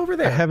it. He's over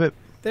there. I have it.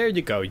 There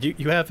you go.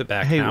 You have it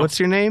back Hey, now. what's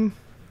your name?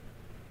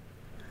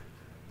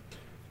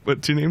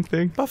 What's your name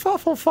thing?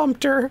 Buffalo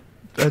Fumpter?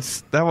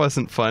 That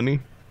wasn't funny.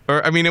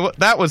 Or I mean,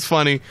 that was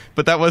funny,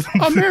 but that wasn't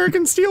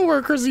American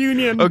Steelworkers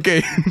Union.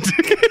 okay.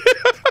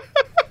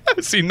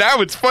 See,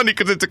 now it's funny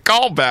because it's a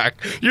callback.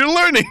 You're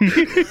learning.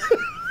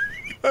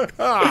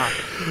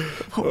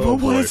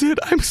 What was it?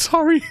 I'm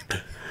sorry.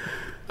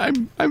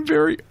 I'm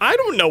very. I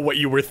don't know what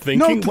you were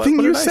thinking. No, the what thing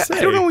did you I said. say?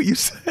 I don't know what you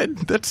said.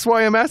 That's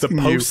why I'm The asking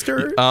you.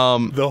 poster?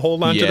 The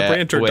hold on to the yeah,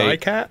 branch or wait. die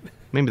cat?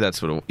 Maybe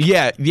that's what it was.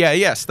 Yeah,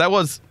 yes, that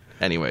was.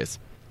 Anyways,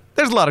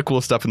 there's a lot of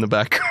cool stuff in the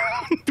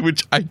background,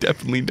 which I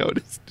definitely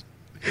noticed.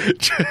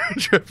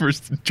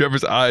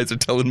 Trevor's eyes are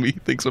telling me he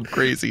thinks I'm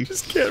crazy.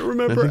 Just can't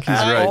remember I think he's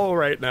at right. all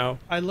right now.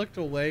 I looked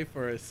away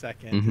for a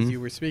second because you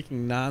were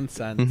speaking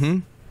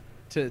nonsense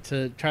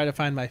to try to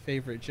find my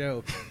favorite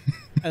joke.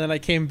 And then I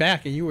came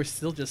back and you were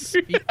still just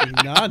speaking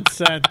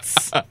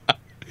nonsense.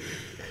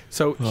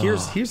 So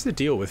here's the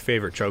deal with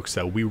favorite jokes,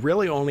 though. We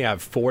really only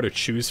have 4 to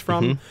choose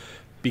from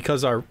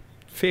because our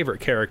favorite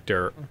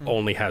character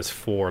only has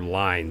 4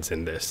 lines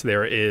in this.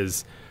 There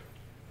is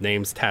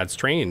name's Tad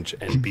Strange,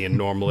 and being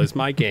normal is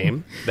my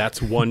game.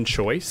 That's one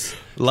choice.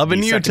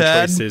 Loving The you, second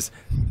Tad. choice is,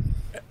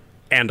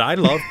 and I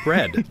love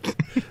bread.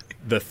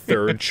 The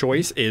third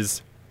choice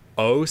is,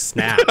 oh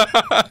snap.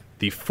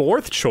 The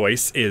fourth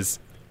choice is,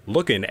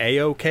 looking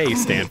A-OK,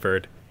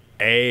 Stanford.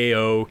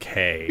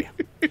 A-OK.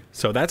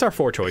 So that's our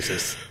 4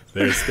 choices.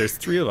 There's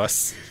 3 of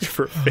us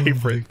for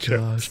favorite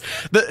jokes.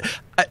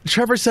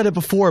 Trevor said it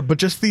before, but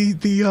just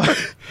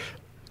the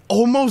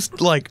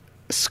almost like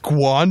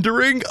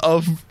squandering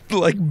of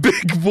like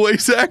big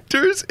voice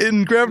actors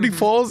in Gravity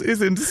Falls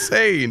is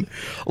insane.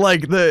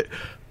 Like the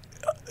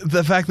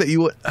fact that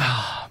you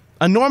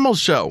a normal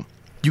show,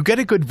 you get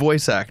a good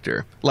voice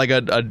actor, like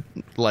a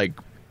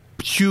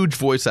huge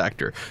voice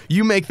actor.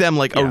 You make them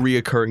like a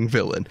reoccurring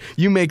villain.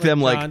 You make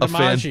them like John a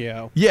fan.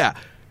 DiMaggio. Yeah.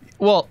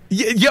 Well,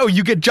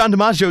 you get John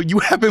DiMaggio. You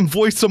have him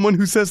voice someone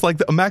who says like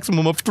a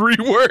maximum of 3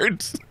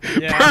 words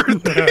Yeah. per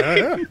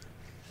thing.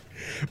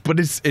 But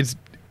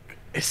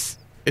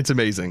it's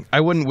amazing. I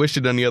wouldn't wish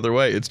it any other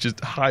way. It's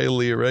just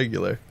highly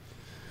irregular.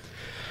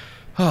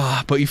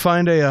 But you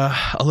find a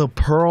little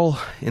pearl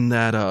in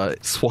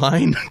that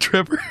swine,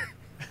 Trevor.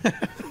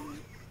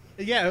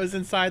 Yeah, it was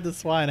inside the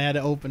swine. I had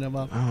to open him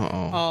up.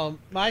 Oh.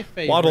 My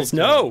favorite. Waddles,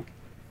 no.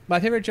 My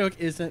favorite joke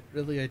isn't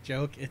really a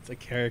joke. It's a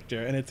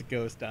character, and it's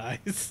Ghost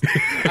Eyes.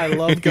 I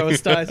love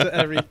Ghost Eyes with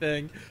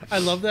everything. I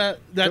love that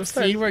Ghost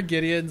scene Eyes. where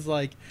Gideon's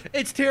like,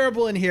 "It's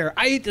terrible in here.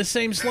 I eat the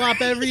same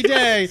slop every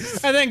day."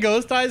 And then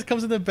Ghost Eyes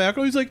comes in the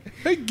background. He's like,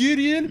 "Hey,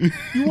 Gideon,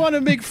 you want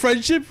to make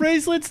friendship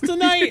bracelets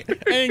tonight?"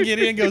 And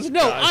Gideon goes,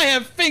 "No, I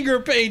have finger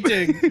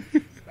painting."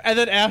 And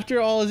then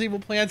after all his evil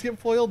plans get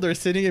foiled, they're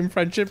sitting in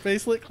friendship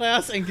bracelet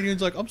class, and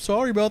Gideon's like, "I'm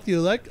sorry about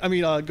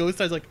the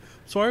Ghost Eyes like,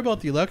 sorry about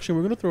the election.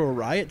 We're gonna throw a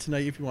riot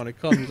tonight if you want to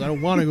come." Because I don't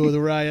want to go to the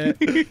riot.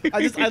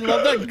 I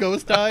love that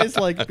Ghost Eyes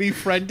like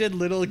befriended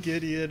little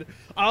Gideon.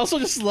 I also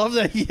just love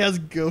that he has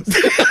ghost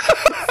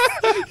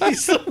eyes.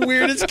 He's the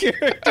weirdest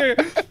character.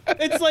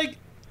 It's like,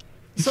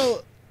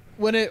 so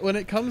when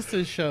it comes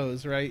to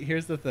shows, right?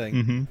 Here's the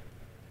thing: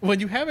 when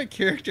you have a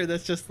character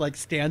that's just like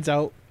stands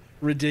out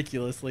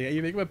ridiculously and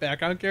you make him a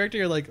background character,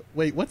 you're like,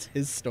 wait, what's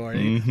his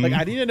story? Like,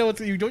 I need to know what's.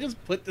 You don't just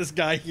put this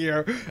guy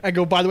here and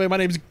go, by the way, my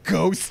name's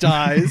Ghost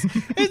Eyes.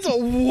 It's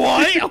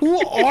what?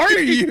 Who are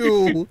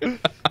you?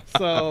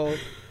 So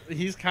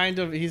he's kind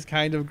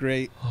of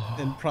great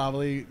and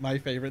probably my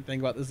favorite thing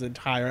about this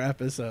entire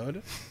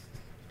episode.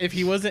 If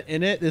he wasn't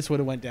in it, this would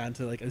have went down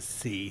to like a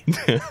C.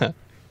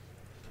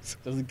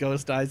 So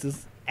Ghost Eyes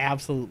is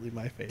absolutely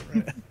my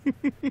favorite.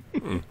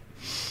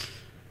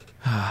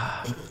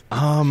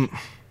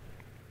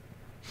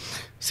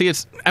 See,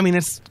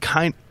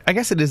 I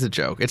guess it is a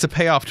joke. It's a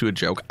payoff to a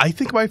joke. I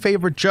think my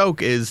favorite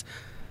joke is,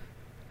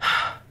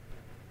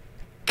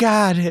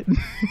 got it.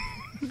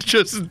 It's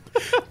just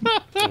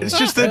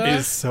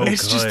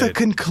the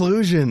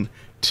conclusion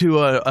to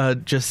a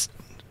just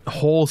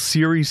whole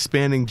series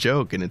spanning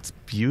joke, and it's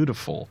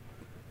beautiful.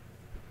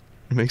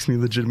 It makes me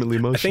legitimately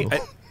emotional.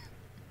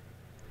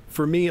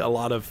 For me, a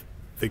lot of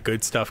the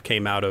good stuff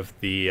came out of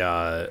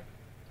the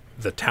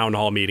town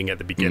hall meeting at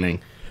the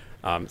beginning.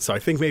 So I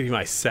think maybe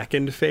my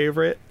second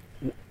favorite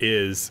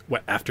is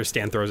after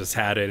Stan throws his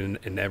hat in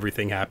and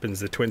everything happens.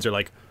 The twins are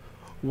like,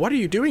 "What are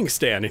you doing,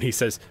 Stan?" And he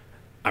says,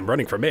 "I'm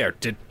running for mayor.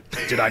 Did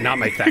I not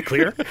make that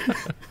clear?"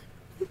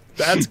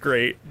 That's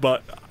great,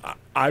 but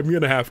I'm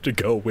going to have to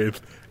go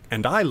with,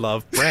 "And I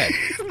love bread."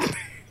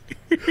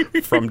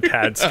 From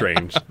Tad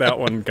Strange. That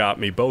one got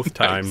me both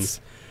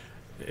times.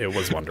 It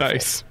was wonderful.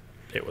 Nice.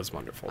 It was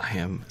wonderful. I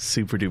am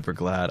super duper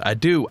glad.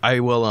 I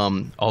will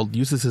I'll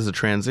use this as a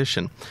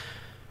transition.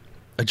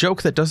 A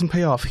joke that doesn't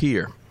pay off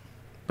here,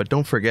 but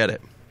don't forget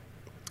it,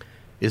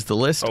 is the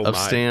list of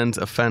Stan's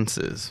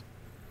offenses.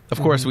 Of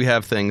course, we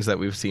have things that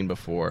we've seen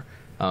before.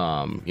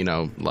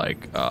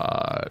 Like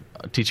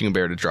teaching a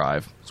bear to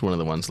drive is one of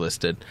the ones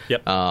listed.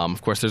 Yep.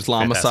 Of course, there's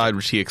Llama-cide,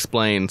 which he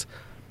explains.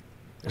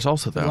 There's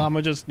also, though...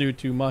 Llama just knew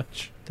too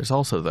much. There's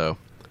also, though,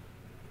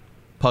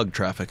 pug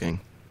trafficking.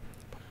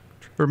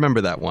 Remember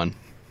that one.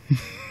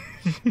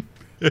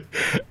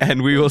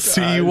 And we will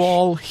see you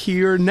all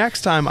here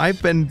next time.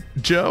 I've been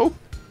Joe.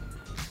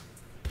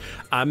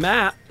 I'm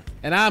Matt.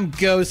 And I'm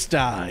Ghost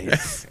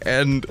Eyes.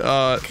 And this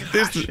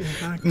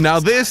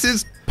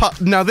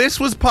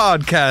was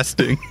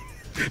podcasting.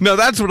 No,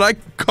 that's what I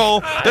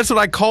called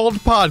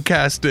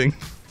podcasting.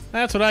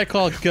 That's what I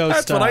call Ghost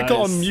That's what I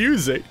call Eyes.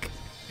 music.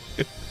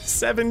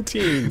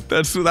 17. That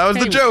was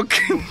the joke.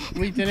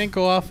 We didn't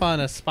go off on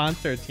a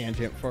sponsor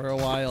tangent for a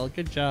while.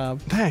 Good job.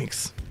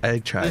 Thanks. I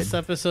tried. This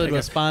episode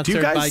was Do sponsored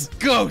you guys- by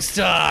Ghost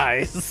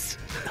Eyes.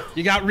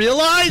 You got real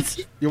eyes?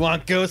 You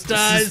want Ghost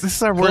Eyes? this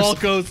is our worst- Call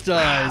Ghost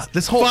Eyes.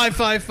 This whole-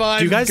 555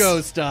 Do you guys-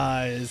 Ghost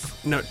Eyes.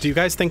 No, do you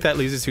guys think that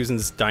Lazy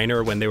Susan's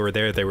diner, when they were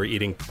there, they were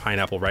eating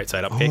pineapple right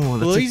side up cake? Oh,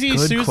 that's Lazy a good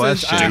Susan's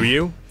question. Do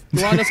you?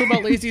 You want to know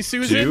about Lazy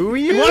Susan? Do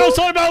you? want to know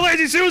something about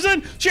Lazy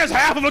Susan? She has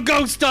half of a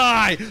ghost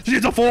eye.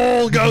 She's a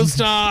full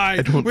ghost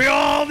eye. We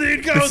all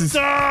need ghost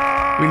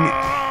eyes.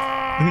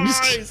 we need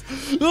just-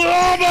 Oh,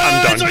 my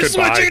I'm eyes done. are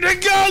Goodbye. switching to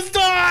ghost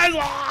eyes.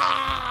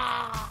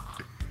 Ah!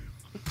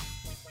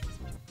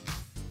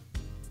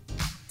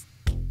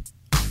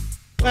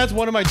 That's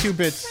one of my 2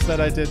 bits that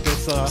I did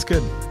this That's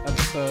good.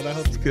 episode. I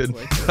hope it's Good.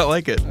 Like it. I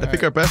like it. I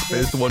think our best bit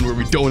is the one where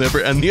we don't ever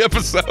end the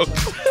episode.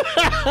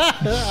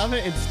 I'm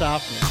gonna hit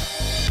stop now.